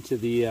goes into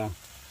the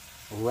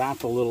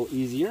wrap a little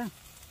easier.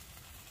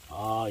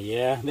 Oh,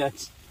 yeah,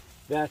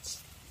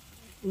 that's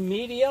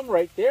medium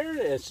right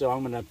there. So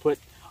I'm going to put,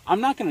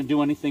 I'm not going to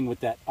do anything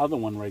with that other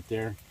one right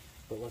there,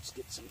 but let's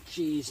get some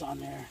cheese on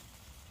there.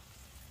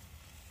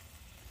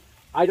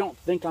 I don't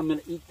think I'm going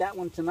to eat that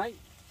one tonight.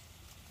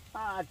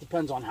 It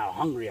depends on how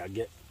hungry I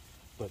get.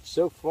 But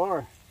so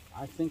far,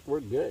 I think we're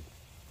good.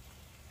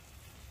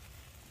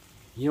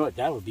 You know what?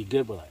 That would be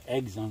good with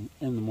eggs in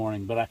the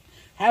morning. But I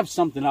have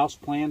something else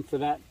planned for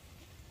that.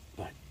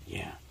 But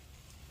yeah.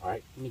 All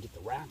right, let me get the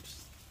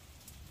wraps.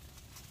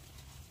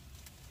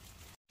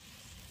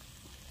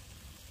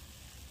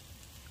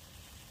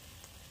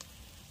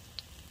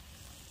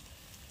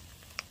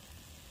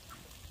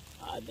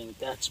 I think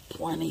that's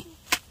plenty.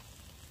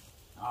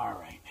 All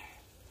right.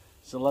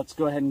 So let's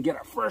go ahead and get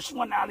our first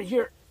one out of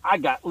here. I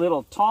got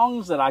little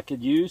tongs that I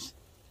could use,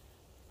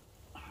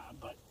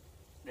 but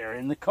they're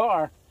in the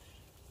car,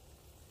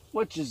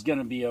 which is going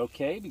to be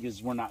okay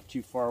because we're not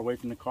too far away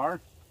from the car.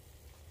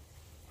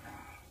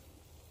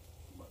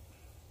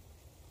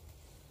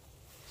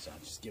 So I'll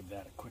just give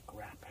that a quick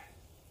wrap.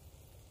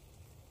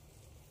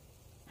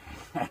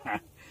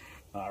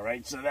 All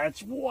right, so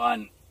that's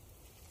one.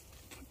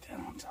 Put that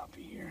on top of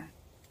here.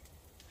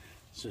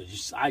 So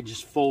I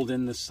just fold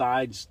in the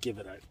sides, give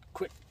it a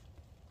quick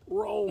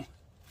roll.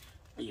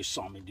 You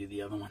saw me do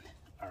the other one.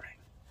 All right.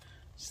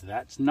 So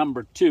that's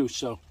number 2.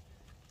 So,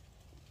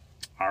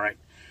 all right.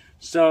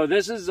 So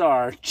this is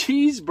our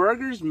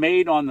cheeseburgers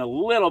made on the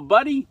little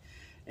buddy.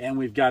 And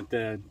we've got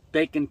the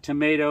bacon,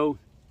 tomato,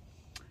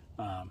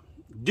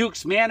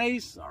 Duke's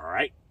mayonnaise. All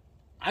right.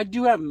 I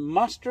do have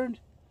mustard.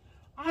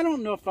 I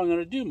don't know if I'm going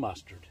to do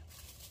mustard.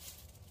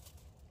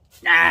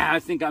 Nah, I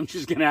think I'm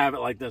just going to have it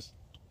like this.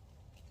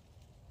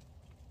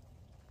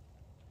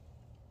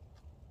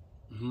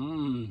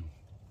 Mmm.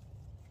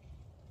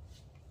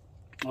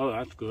 Oh,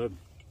 that's good.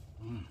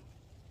 Mm.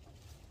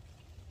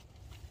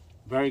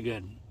 Very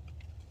good.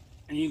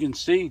 And you can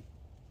see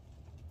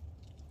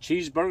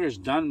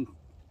cheeseburgers done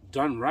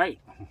right.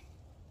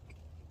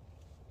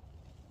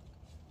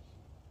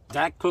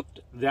 That cooked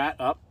that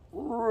up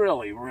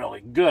really,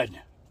 really good.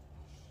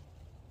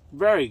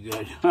 Very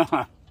good.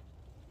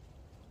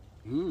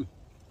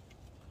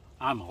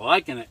 I'm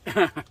liking it.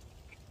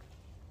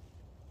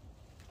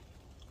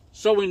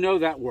 So we know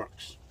that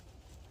works.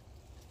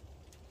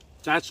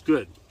 That's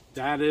good.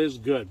 That is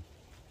good.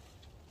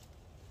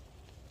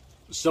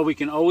 So we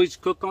can always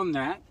cook on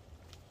that.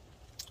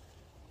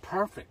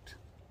 Perfect.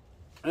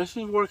 This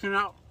is working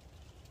out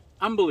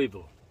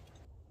unbelievable.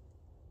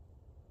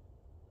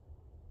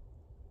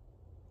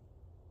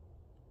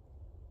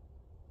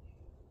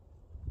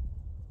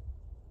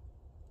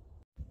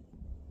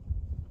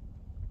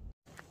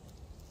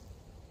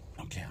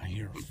 Okay, I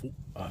hear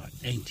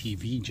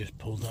ATV just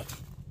pulled up.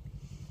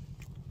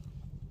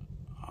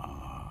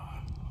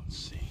 Let's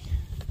see.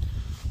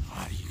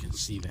 You can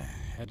see the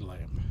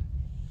headlamp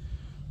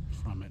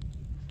from it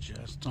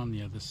just on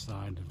the other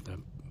side of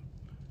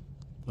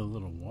the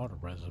little water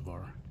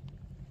reservoir.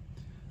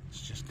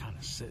 It's just kind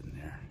of sitting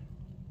there.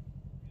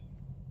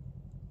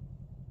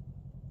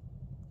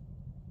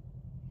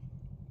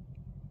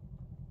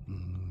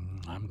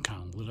 I'm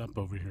kind of lit up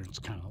over here. It's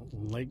kind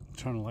of late.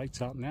 Turn the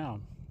lights out now.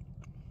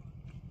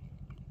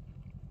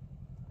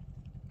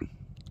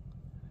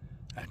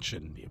 That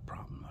shouldn't be a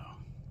problem, though.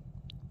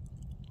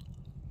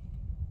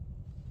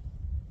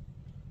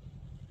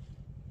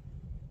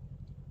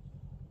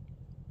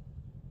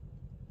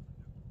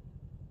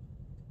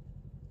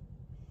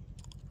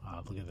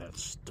 Look at that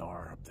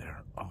star up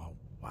there. Oh,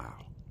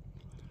 wow.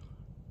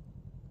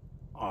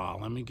 Oh,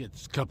 let me get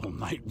a couple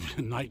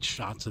night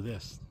shots of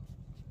this.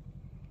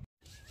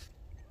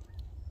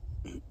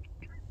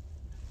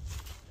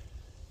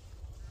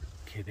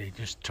 Okay, they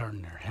just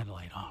turned their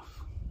headlight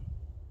off.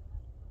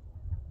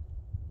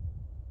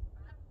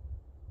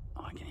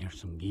 Oh, I can hear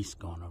some geese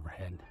going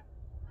overhead.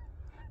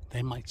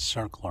 They might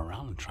circle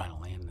around and try to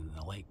land in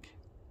the lake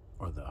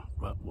or the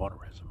water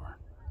reservoir.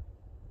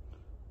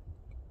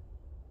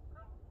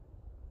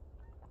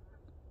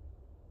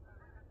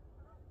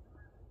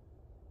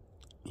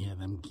 Yeah,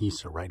 them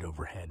geese are right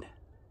overhead.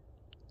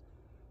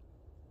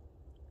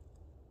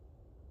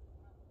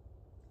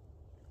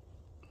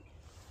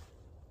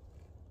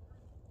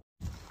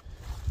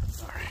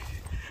 All right,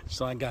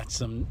 so I got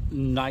some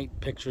night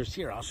pictures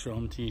here. I'll show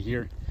them to you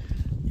here.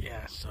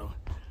 Yeah, so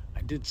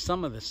I did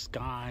some of the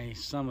sky,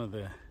 some of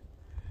the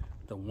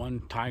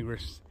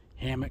OneTigris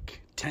hammock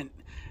tent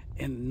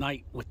in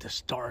night with the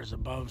stars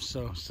above.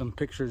 So some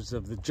pictures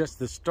of just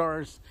the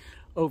stars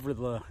over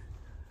the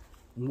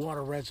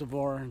water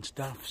reservoir and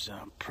stuff. So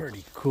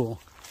pretty cool.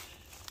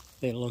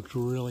 They looked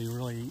really,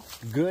 really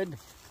good.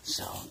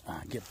 So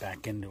get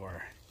back into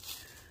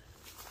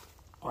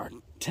our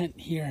tent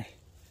here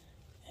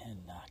and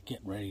get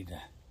ready to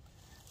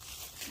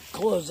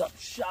close up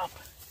shop.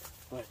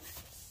 But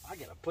I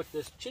gotta put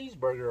this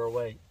cheeseburger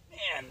away.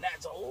 Man,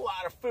 that's a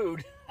lot of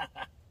food.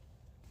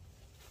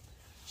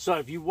 So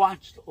if you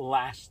watched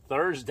last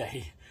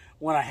Thursday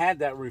when I had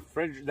that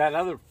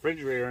other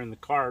refrigerator in the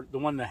car, the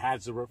one that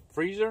has the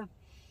freezer,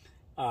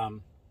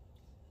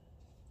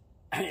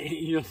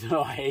 you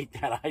know, I ate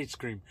that ice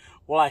cream.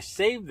 Well, I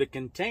saved the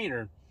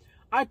container.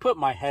 I put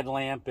my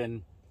headlamp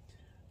and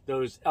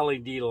those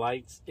LED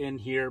lights in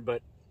here,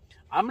 but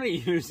I'm going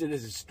to use it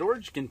as a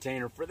storage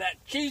container for that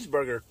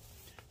cheeseburger.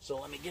 So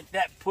let me get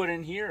that put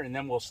in here, and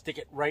then we'll stick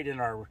it right in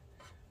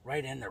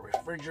the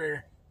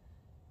refrigerator,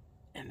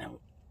 and then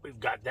we've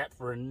got that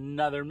for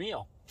another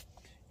meal.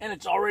 And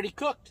it's already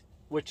cooked,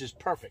 which is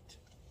perfect.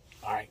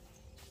 All right.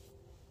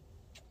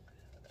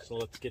 So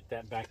let's get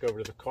that back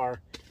over to the car.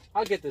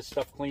 I'll get this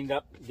stuff cleaned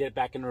up, get it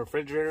back in the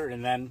refrigerator,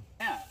 and then,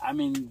 yeah, I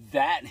mean,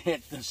 that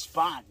hit the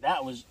spot.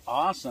 That was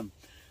awesome.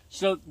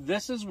 So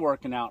this is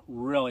working out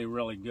really,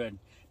 really good.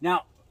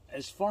 Now,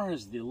 as far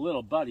as the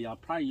little buddy, I'll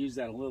probably use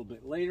that a little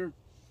bit later,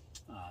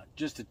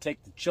 just to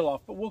take the chill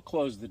off. But we'll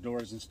close the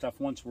doors and stuff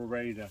once we're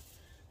ready to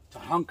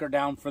hunker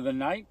down for the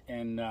night.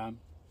 And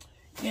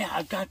yeah,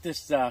 I've got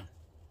this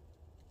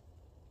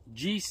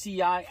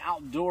GCI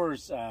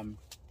Outdoors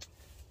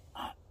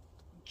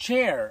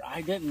chair.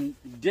 I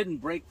didn't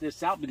break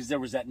this out because there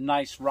was that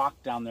nice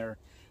rock down there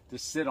to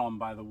sit on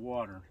by the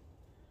water.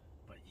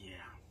 But yeah,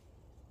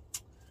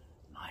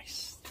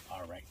 nice.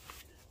 All right,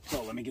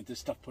 so let me get this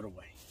stuff put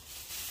away.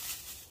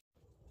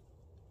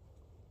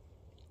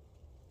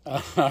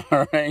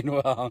 All right,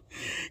 well,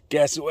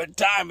 guess what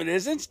time it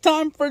is? It's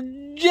time for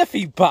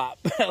Jiffy Pop.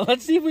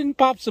 Let's see if we can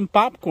pop some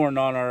popcorn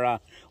on our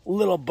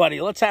little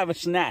buddy. Let's have a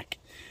snack.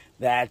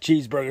 That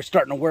cheeseburger's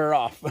starting to wear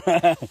off.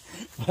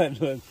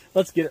 but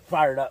let's get it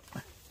fired up.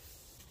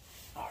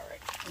 All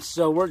right,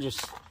 so we're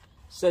just,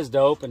 says to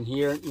open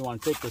here. You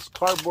want to take this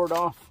cardboard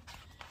off.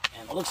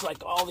 And it looks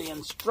like all the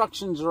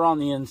instructions are on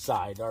the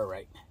inside. All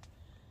right.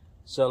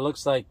 So it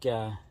looks like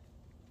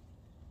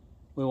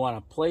we want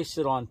to place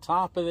it on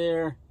top of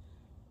there.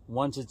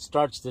 Once it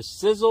starts to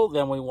sizzle,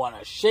 then we want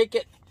to shake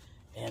it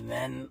and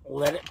then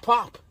let it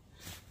pop.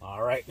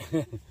 All right,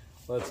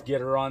 let's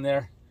get her on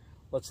there.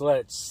 Let's let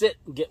it sit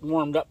and get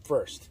warmed up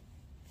first.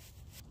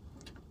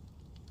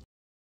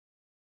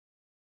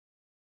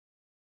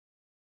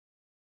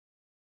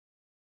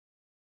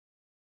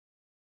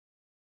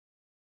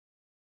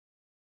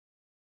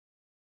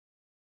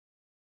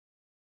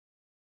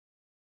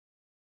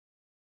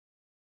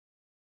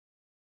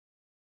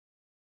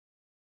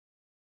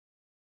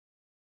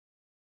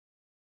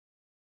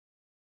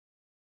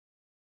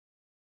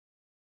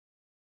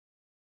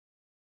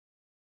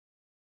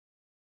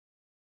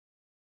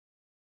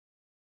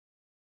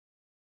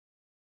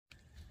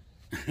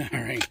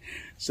 All right,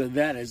 so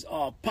that is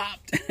all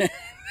popped.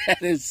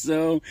 That is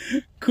so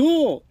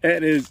cool.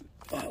 It is.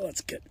 Oh,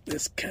 let's get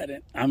this cut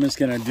in. I'm just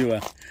gonna do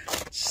a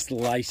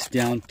slice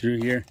down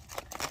through here,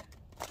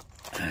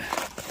 and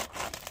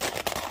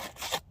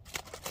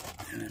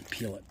then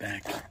peel it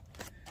back. Oh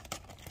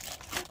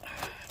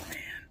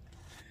man,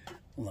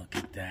 look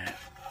at that.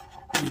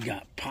 We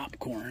got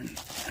popcorn.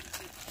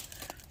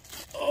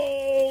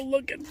 Oh,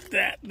 look at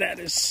that. That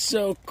is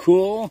so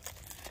cool.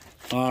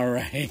 All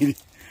right.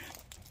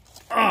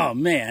 Oh,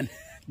 man.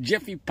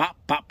 Jiffy Pop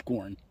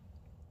popcorn.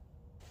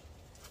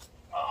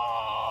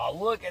 Oh,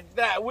 look at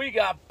that. We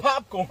got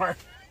popcorn.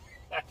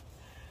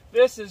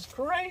 This is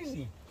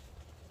crazy.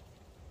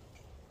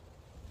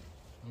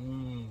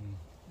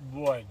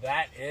 Boy,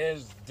 that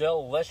is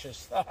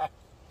delicious.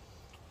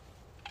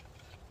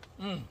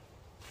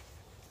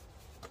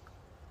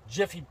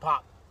 Jiffy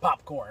Pop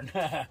popcorn.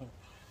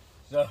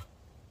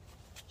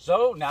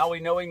 So now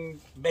we know we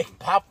can make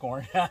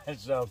popcorn.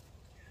 So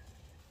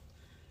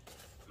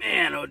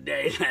Man, oh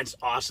day, that's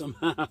awesome.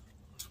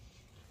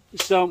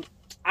 So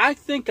I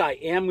think I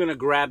am going to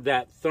grab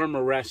that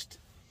Thermarest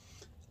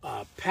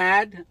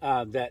pad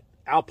that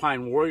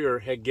Alpine Warrior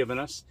had given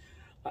us.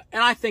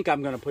 And I think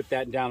I'm going to put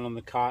that down on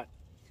the cot,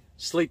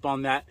 sleep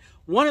on that.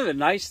 One of the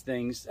nice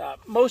things,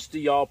 most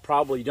of y'all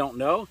probably don't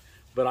know,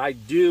 but I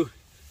do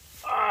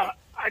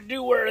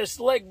wear this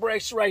leg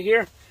brace right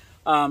here.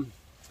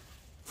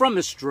 From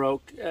the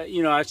stroke,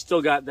 you know, I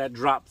still got that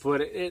drop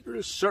foot. It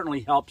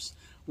certainly helps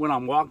when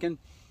I'm walking.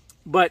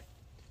 But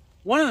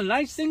one of the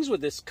nice things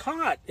with this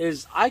cot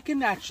is I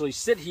can actually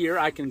sit here.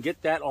 I can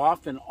get that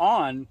off and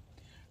on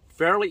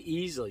fairly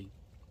easily.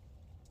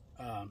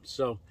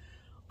 So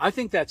I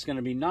think that's going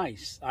to be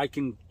nice. I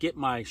can get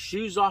my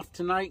shoes off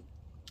tonight,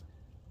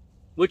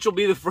 which will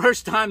be the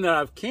first time that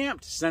I've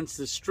camped since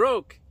the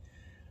stroke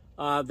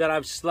that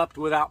I've slept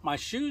without my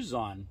shoes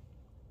on.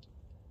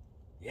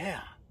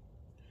 Yeah.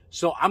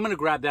 So I'm going to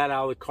grab that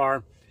out of the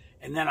car,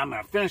 and then I'm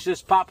going to finish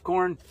this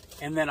popcorn,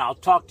 and then I'll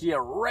talk to you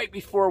right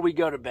before we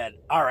go to bed.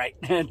 All right,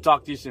 and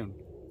talk to you soon.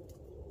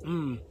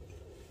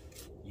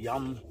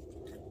 Yum.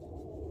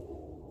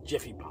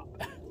 Jiffy Pop.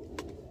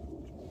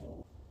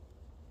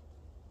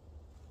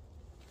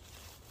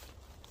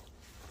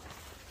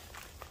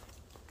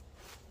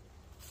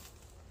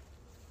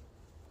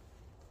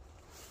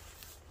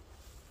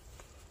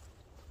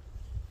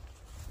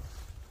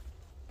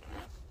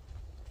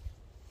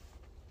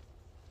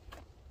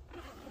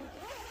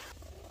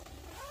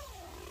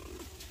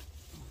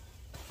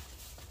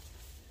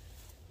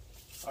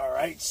 All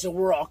right, so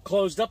we're all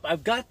closed up.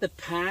 I've got the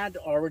pad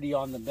already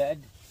on the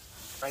bed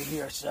right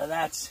here. So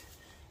that's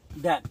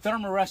that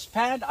Thermarest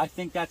pad. I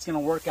think that's going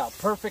to work out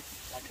perfect.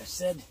 Like I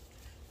said,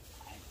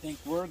 I think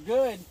we're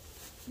good.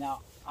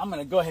 Now, I'm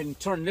going to go ahead and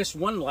turn this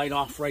one light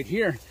off right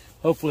here.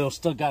 Hopefully, it'll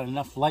still got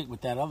enough light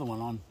with that other one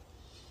on.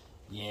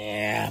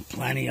 Yeah,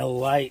 plenty of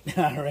light.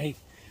 All right,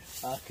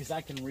 because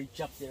I can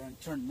reach up there and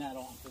turn that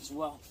off as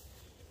well.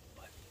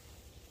 But,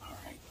 all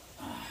right,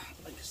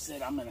 like I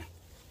said, I'm going to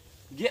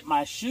get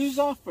my shoes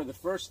off for the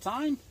first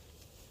time.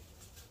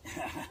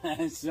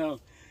 So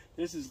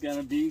this is going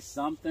to be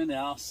something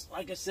else.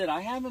 Like I said,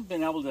 I haven't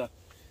been able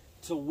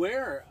to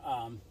wear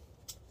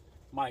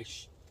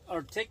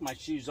or take my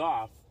shoes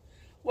off.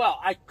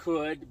 Well, I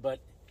could, but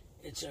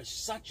it's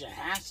just such a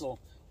hassle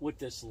with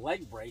this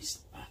leg brace.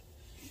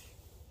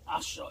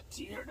 I'll show it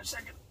to you here in a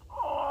second.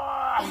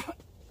 Oh,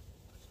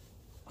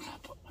 I'll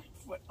put my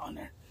foot on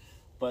there.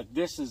 But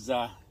this is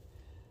the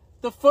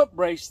foot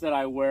brace that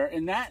I wear,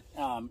 and that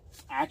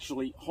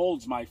actually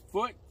holds my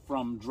foot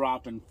from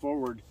dropping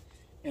forward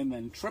and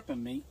then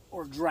tripping me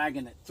or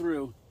dragging it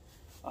through.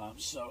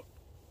 So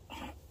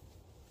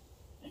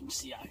you can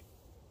see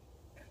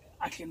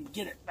I can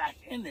get it back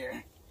in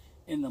there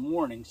in the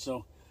morning.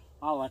 So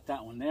I'll let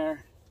that one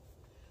there.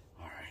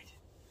 All right,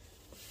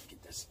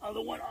 get this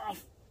other one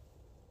off.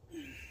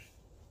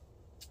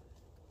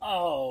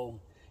 Oh,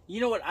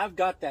 you know what? I've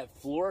got that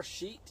floor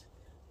sheet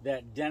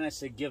that Dennis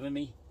had given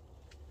me.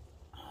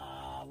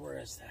 Where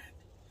is that?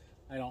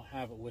 I don't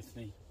have it with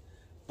me.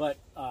 But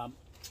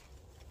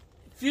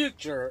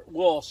future,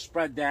 we'll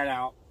spread that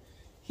out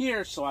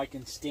here so I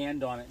can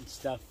stand on it and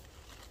stuff.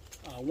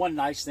 One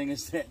nice thing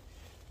is that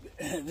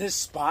this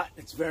spot,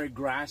 it's very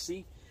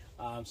grassy.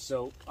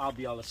 So I'll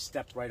be able to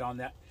step right on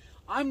that.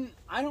 I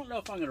don't know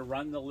if I'm going to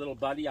run the little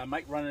buddy. I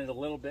might run it a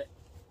little bit.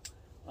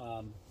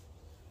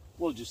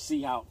 We'll just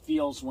see how it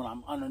feels when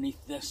I'm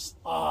underneath this.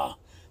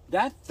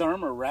 That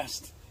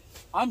Thermarest,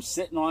 I'm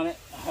sitting on it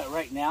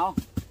right now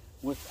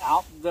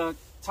without the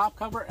top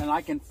cover, and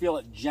I can feel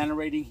it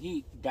generating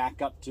heat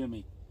back up to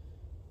me.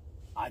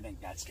 I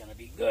think that's going to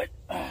be good.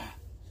 All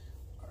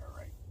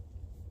right.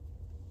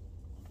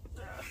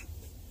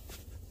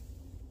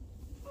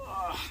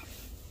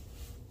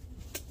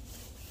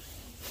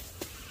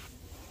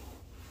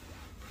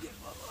 Get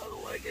my other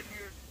leg in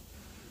here.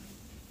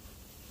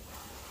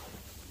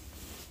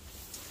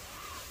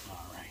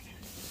 All right.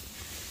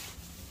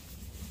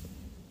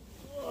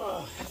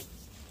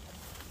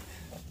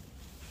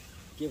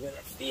 Give it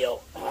a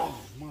feel. Oh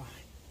my.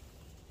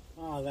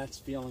 Oh, that's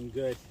feeling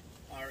good.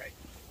 All right.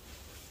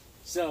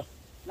 So,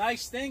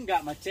 nice thing.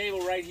 Got my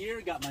table right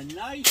here. Got my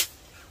knife.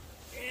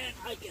 And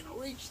I can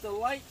reach the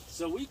light.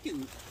 So we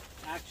can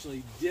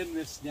actually dim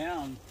this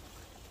down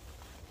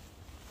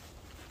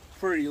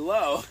pretty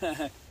low.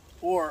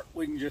 Or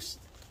we can just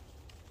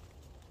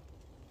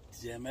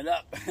dim it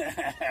up.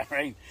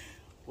 Right.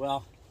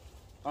 Well,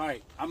 all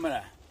right. I'm going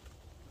to...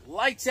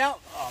 Lights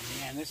out. Oh,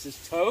 man. This is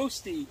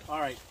toasty. All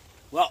right.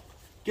 Well,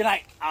 good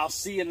night. I'll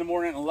see you in the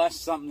morning. Unless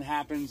something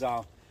happens,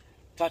 I'll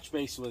touch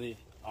base with you.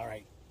 All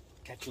right.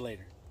 Catch you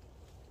later.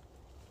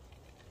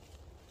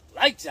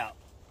 Lights out.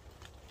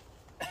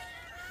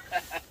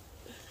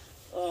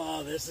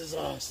 Oh, this is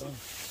awesome.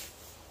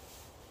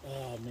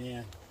 Oh,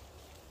 man.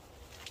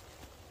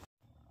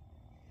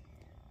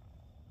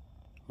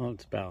 Well,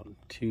 it's about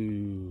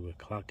 2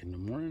 o'clock in the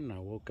morning. I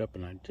woke up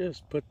and I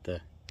just put the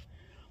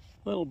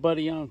little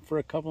buddy on for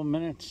a couple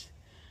minutes.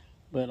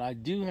 But I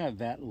do have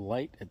that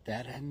light at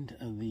that end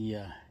of the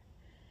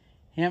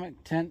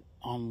hammock tent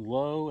on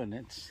low, and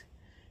it's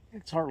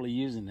hardly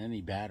using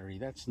any battery.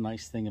 That's the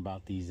nice thing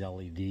about these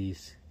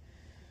LEDs.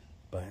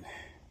 But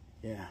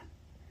yeah,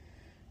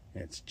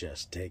 it's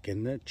just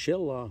taking the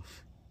chill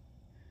off.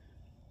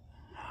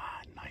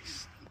 Ah,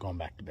 nice. I'm going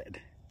back to bed.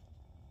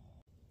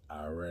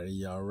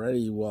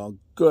 Alrighty. Well,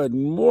 good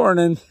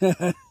morning.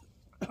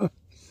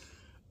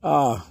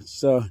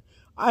 So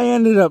I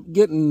ended up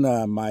getting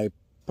my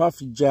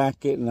puffy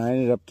jacket, and I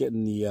ended up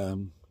getting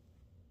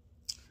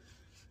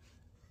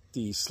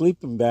the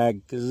sleeping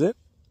bag because it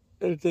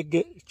did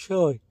get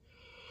chilly.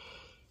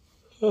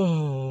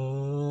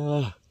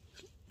 But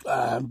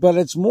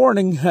it's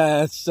morning,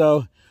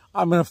 so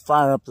I'm gonna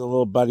fire up the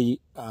little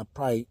buddy,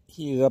 probably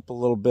heat it up a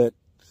little bit,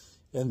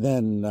 and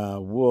then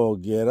we'll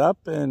get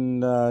up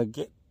and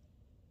get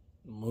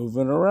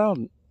moving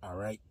around. All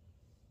right,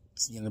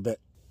 see you in a bit.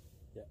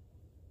 Yeah.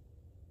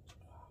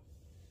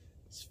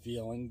 It's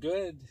feeling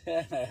good.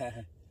 All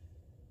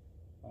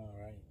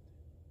right.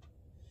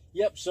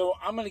 Yep, so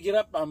I'm gonna get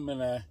up, I'm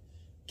gonna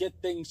get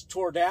things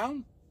tore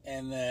down,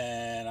 and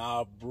then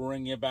I'll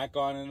bring you back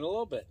on in a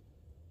little bit.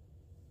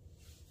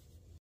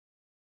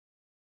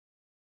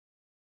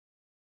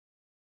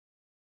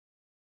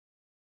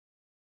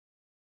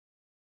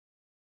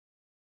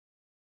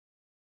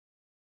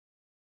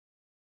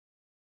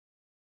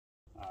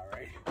 All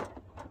right,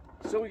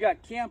 so we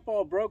got camp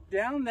all broke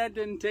down. That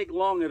didn't take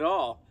long at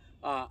all.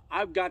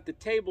 I've got the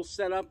table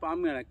set up.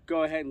 I'm gonna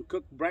go ahead and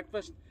cook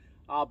breakfast.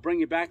 I'll bring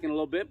you back in a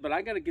little bit, but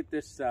I gotta get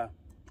this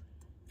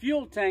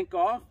fuel tank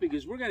off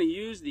because we're gonna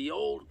use the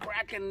old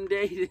cracking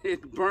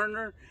dated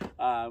burner.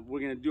 We're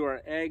gonna do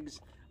our eggs.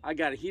 I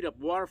gotta heat up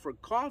water for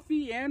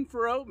coffee and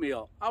for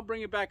oatmeal. I'll bring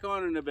you back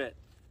on in a bit.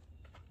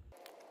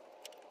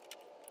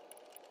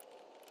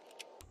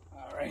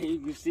 All right, you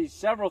can see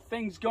several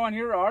things going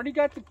here. I already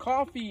got the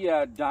coffee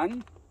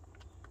done.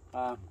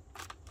 Now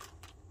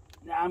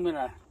I'm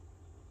gonna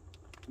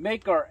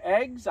make our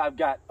eggs. I've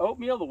got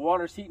oatmeal. The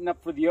water's heating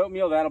up for the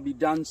oatmeal. That'll be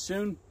done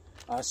soon.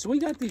 So we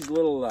got these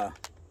little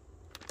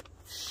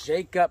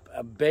shake up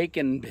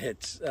bacon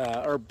bits,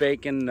 or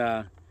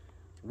bacon,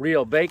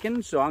 real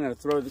bacon. So I'm gonna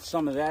throw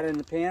some of that in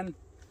the pan,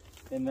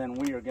 and then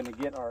we are gonna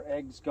get our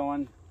eggs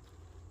going.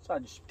 So I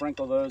just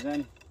sprinkle those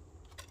in.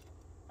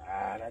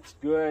 That's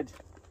good.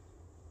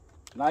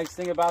 Nice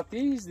thing about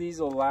these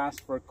will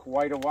last for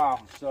quite a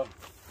while. So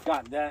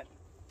got that.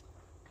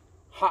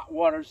 Hot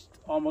water's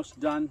almost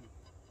done.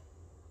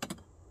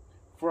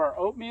 For our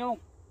oatmeal,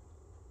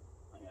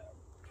 I'm gonna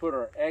put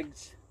our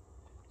eggs.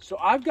 So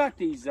I've got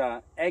these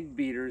egg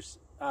beaters.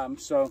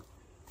 So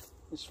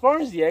as far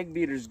as the egg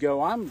beaters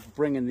go, I'm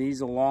bringing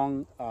these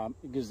along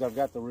because I've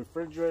got the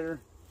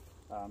refrigerator.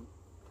 I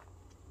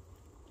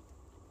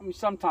mean,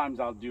 sometimes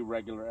I'll do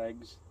regular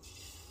eggs.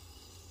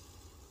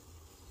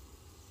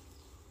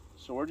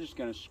 So we're just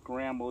gonna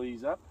scramble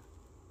these up.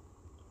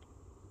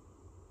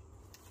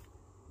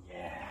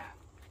 Yeah.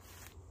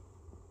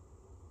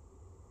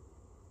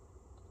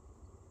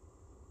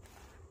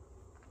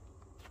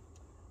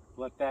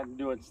 Let that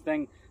do its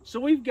thing.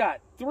 So we've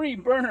got 3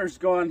 burners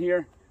going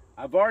here.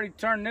 I've already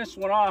turned this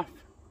one off.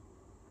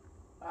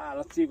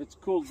 Let's see if it's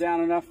cooled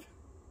down enough.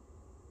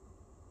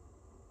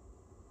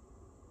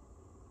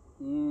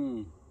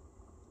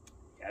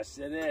 Yes,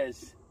 it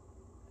is.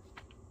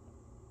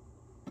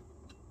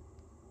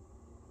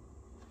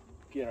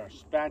 Get our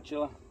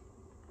spatula.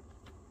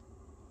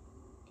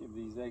 Give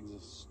these eggs a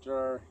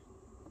stir.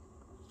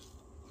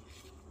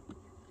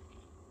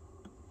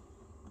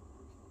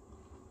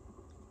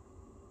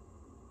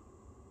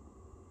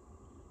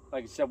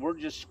 Like I said, we're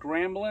just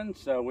scrambling,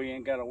 so we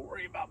ain't got to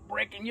worry about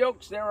breaking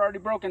yolks. They're already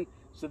broken.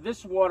 So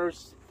this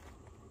water's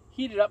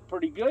heated up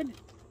pretty good.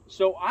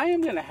 So I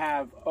am going to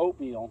have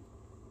oatmeal.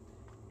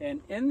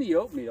 And in the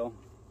oatmeal,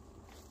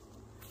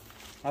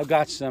 I've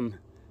got some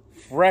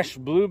fresh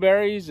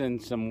blueberries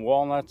and some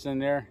walnuts in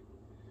there.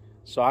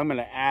 So I'm going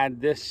to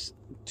add this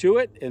to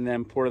it and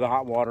then pour the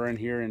hot water in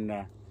here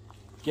and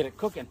get it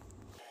cooking.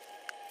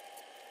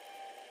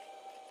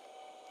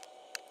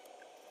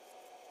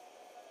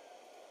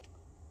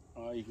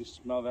 You can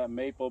smell that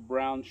maple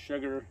brown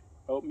sugar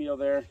oatmeal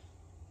there.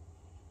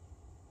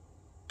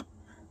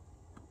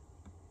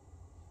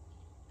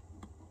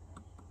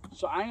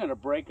 So I'm going to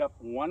break up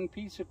 1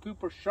 piece of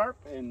Cooper Sharp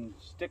and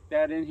stick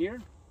that in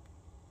here.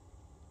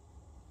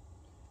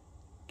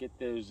 Get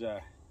those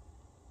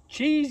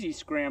cheesy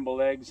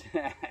scrambled eggs.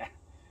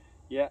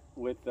 Yeah,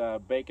 with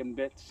bacon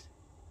bits,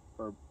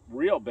 or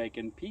real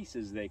bacon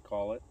pieces they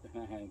call it.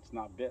 It's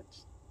not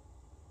bits.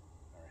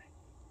 All right.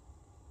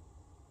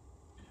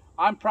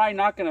 I'm probably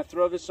not going to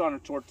throw this on a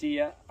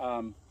tortilla,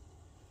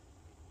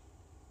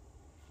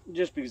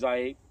 just because I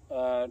ate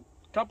a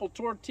couple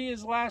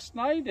tortillas last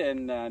night,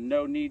 and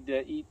no need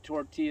to eat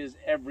tortillas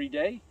every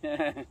day.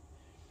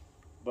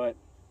 But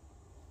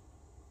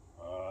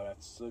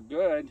that's so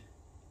good.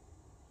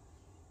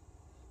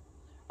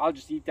 I'll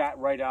just eat that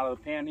right out of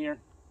the pan here.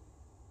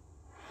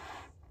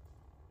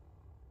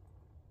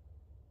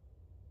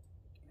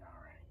 All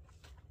right.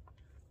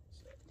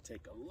 So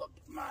take a look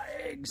at my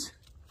eggs.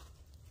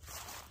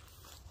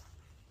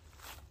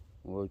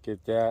 Look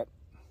at that.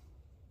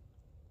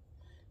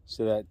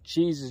 So that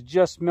cheese is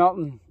just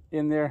melting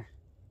in there.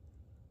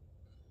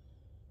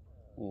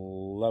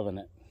 Loving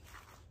it.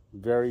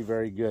 Very,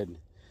 very good.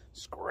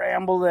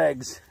 Scrambled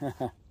eggs.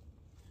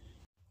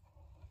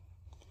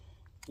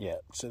 Yeah,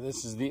 so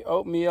this is the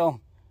oatmeal.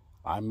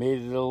 I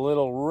made it a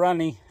little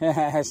runny,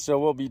 so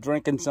we'll be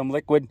drinking some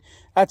liquid.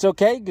 That's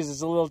okay, because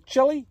it's a little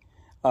chilly.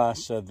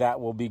 So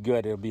that will be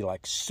good. It'll be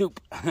like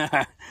soup.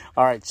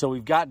 All right, so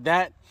we've got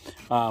that.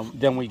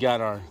 Then we got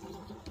our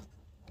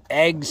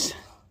eggs.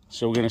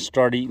 So we're going to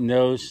start eating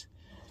those.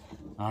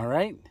 All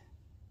right.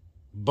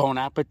 Bon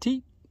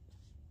appetit.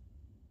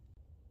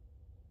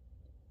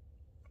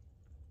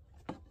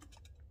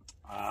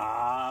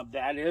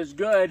 That is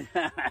good.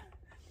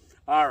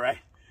 All right.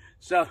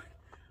 So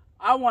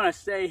I want to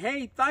say,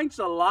 hey, thanks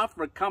a lot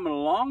for coming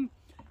along.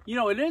 You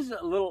know, it is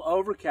a little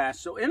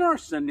overcast. So in our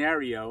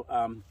scenario,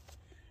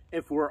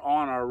 if we're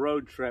on our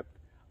road trip,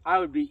 I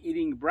would be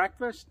eating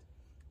breakfast.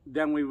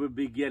 Then we would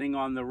be getting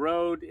on the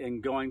road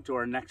and going to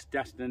our next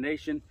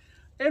destination.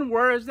 And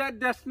where is that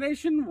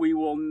destination? We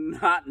will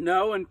not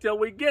know until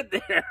we get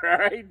there,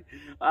 right?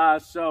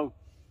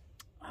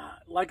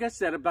 Like I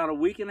said, about a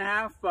week and a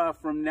half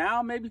from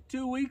now, maybe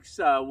 2 weeks,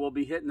 we'll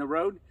be hitting the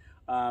road.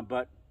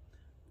 But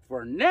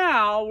for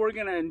now, we're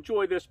going to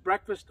enjoy this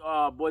breakfast.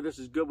 Oh, boy, this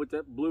is good with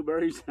the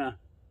blueberries.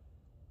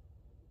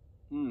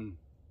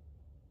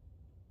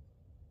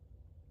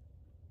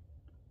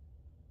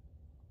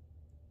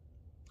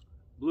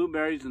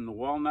 Blueberries and the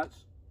walnuts.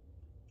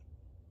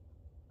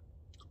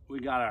 We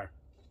got our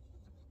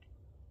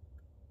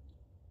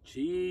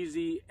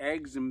cheesy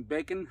eggs and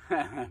bacon.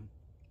 I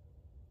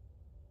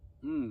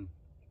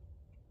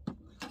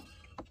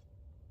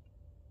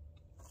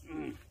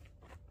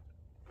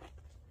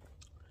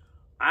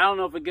don't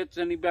know if it gets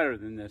any better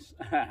than this.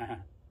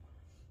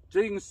 So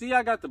you can see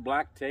I got the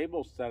black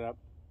table set up.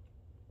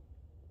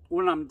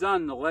 When I'm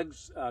done, the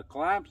legs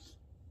collapse.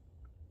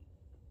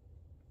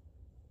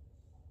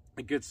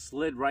 It gets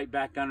slid right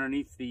back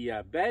underneath the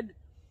bed,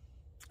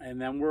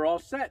 and then we're all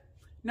set.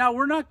 Now,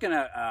 we're not going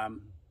to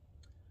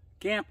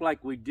camp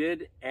like we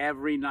did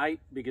every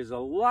night, because a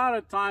lot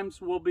of times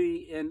we'll be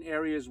in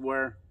areas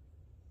where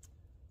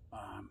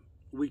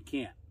we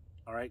can't.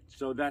 All right,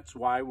 so that's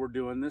why we're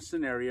doing the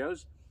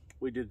scenarios.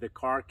 We did the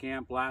car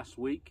camp last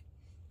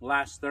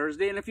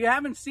Thursday, and if you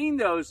haven't seen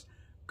those,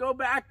 go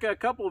back a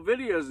couple of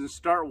videos and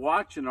start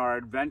watching our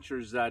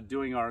adventures,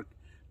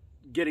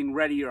 getting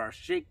ready, our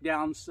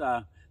shakedowns.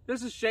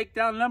 This is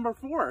shakedown number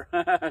 4.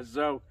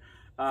 So,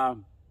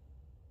 all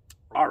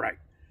right.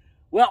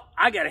 Well,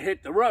 I got to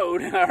hit the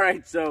road. All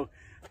right. So,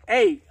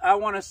 hey, I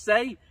want to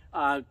say,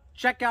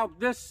 check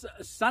out this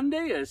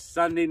Sunday is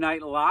Sunday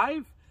Night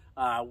Live.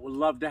 Would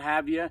love to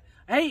have you.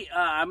 Hey,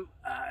 I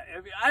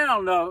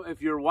don't know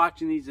if you're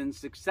watching these in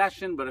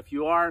succession, but if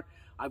you are,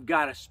 I've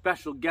got a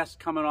special guest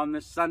coming on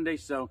this Sunday.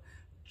 So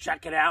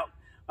check it out.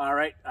 All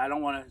right. I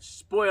don't want to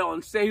spoil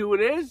and say who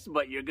it is,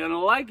 but you're going to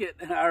like it.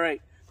 All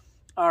right.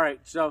 All right,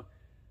 so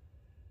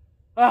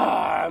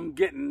I'm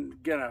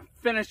gonna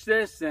finish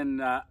this,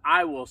 and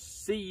I will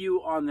see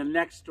you on the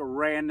next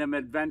random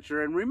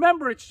adventure. And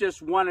remember, it's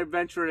just one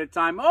adventure at a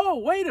time. Oh,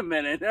 wait a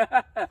minute.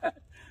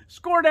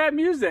 Score that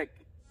music.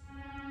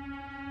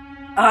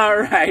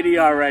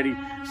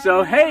 Alrighty.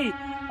 So, hey,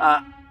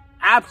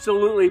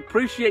 absolutely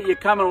appreciate you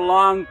coming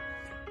along.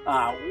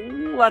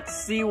 Let's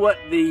see what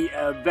the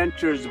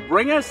adventures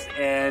bring us,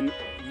 and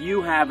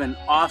you have an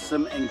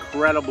awesome,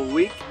 incredible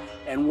week.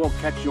 And we'll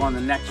catch you on the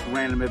next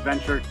random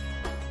adventure.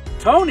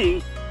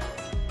 Tony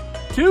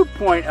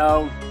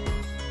 2.0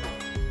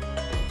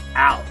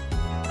 out.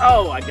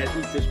 Oh, I gotta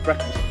eat this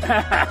breakfast.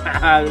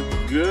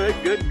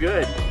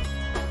 Good.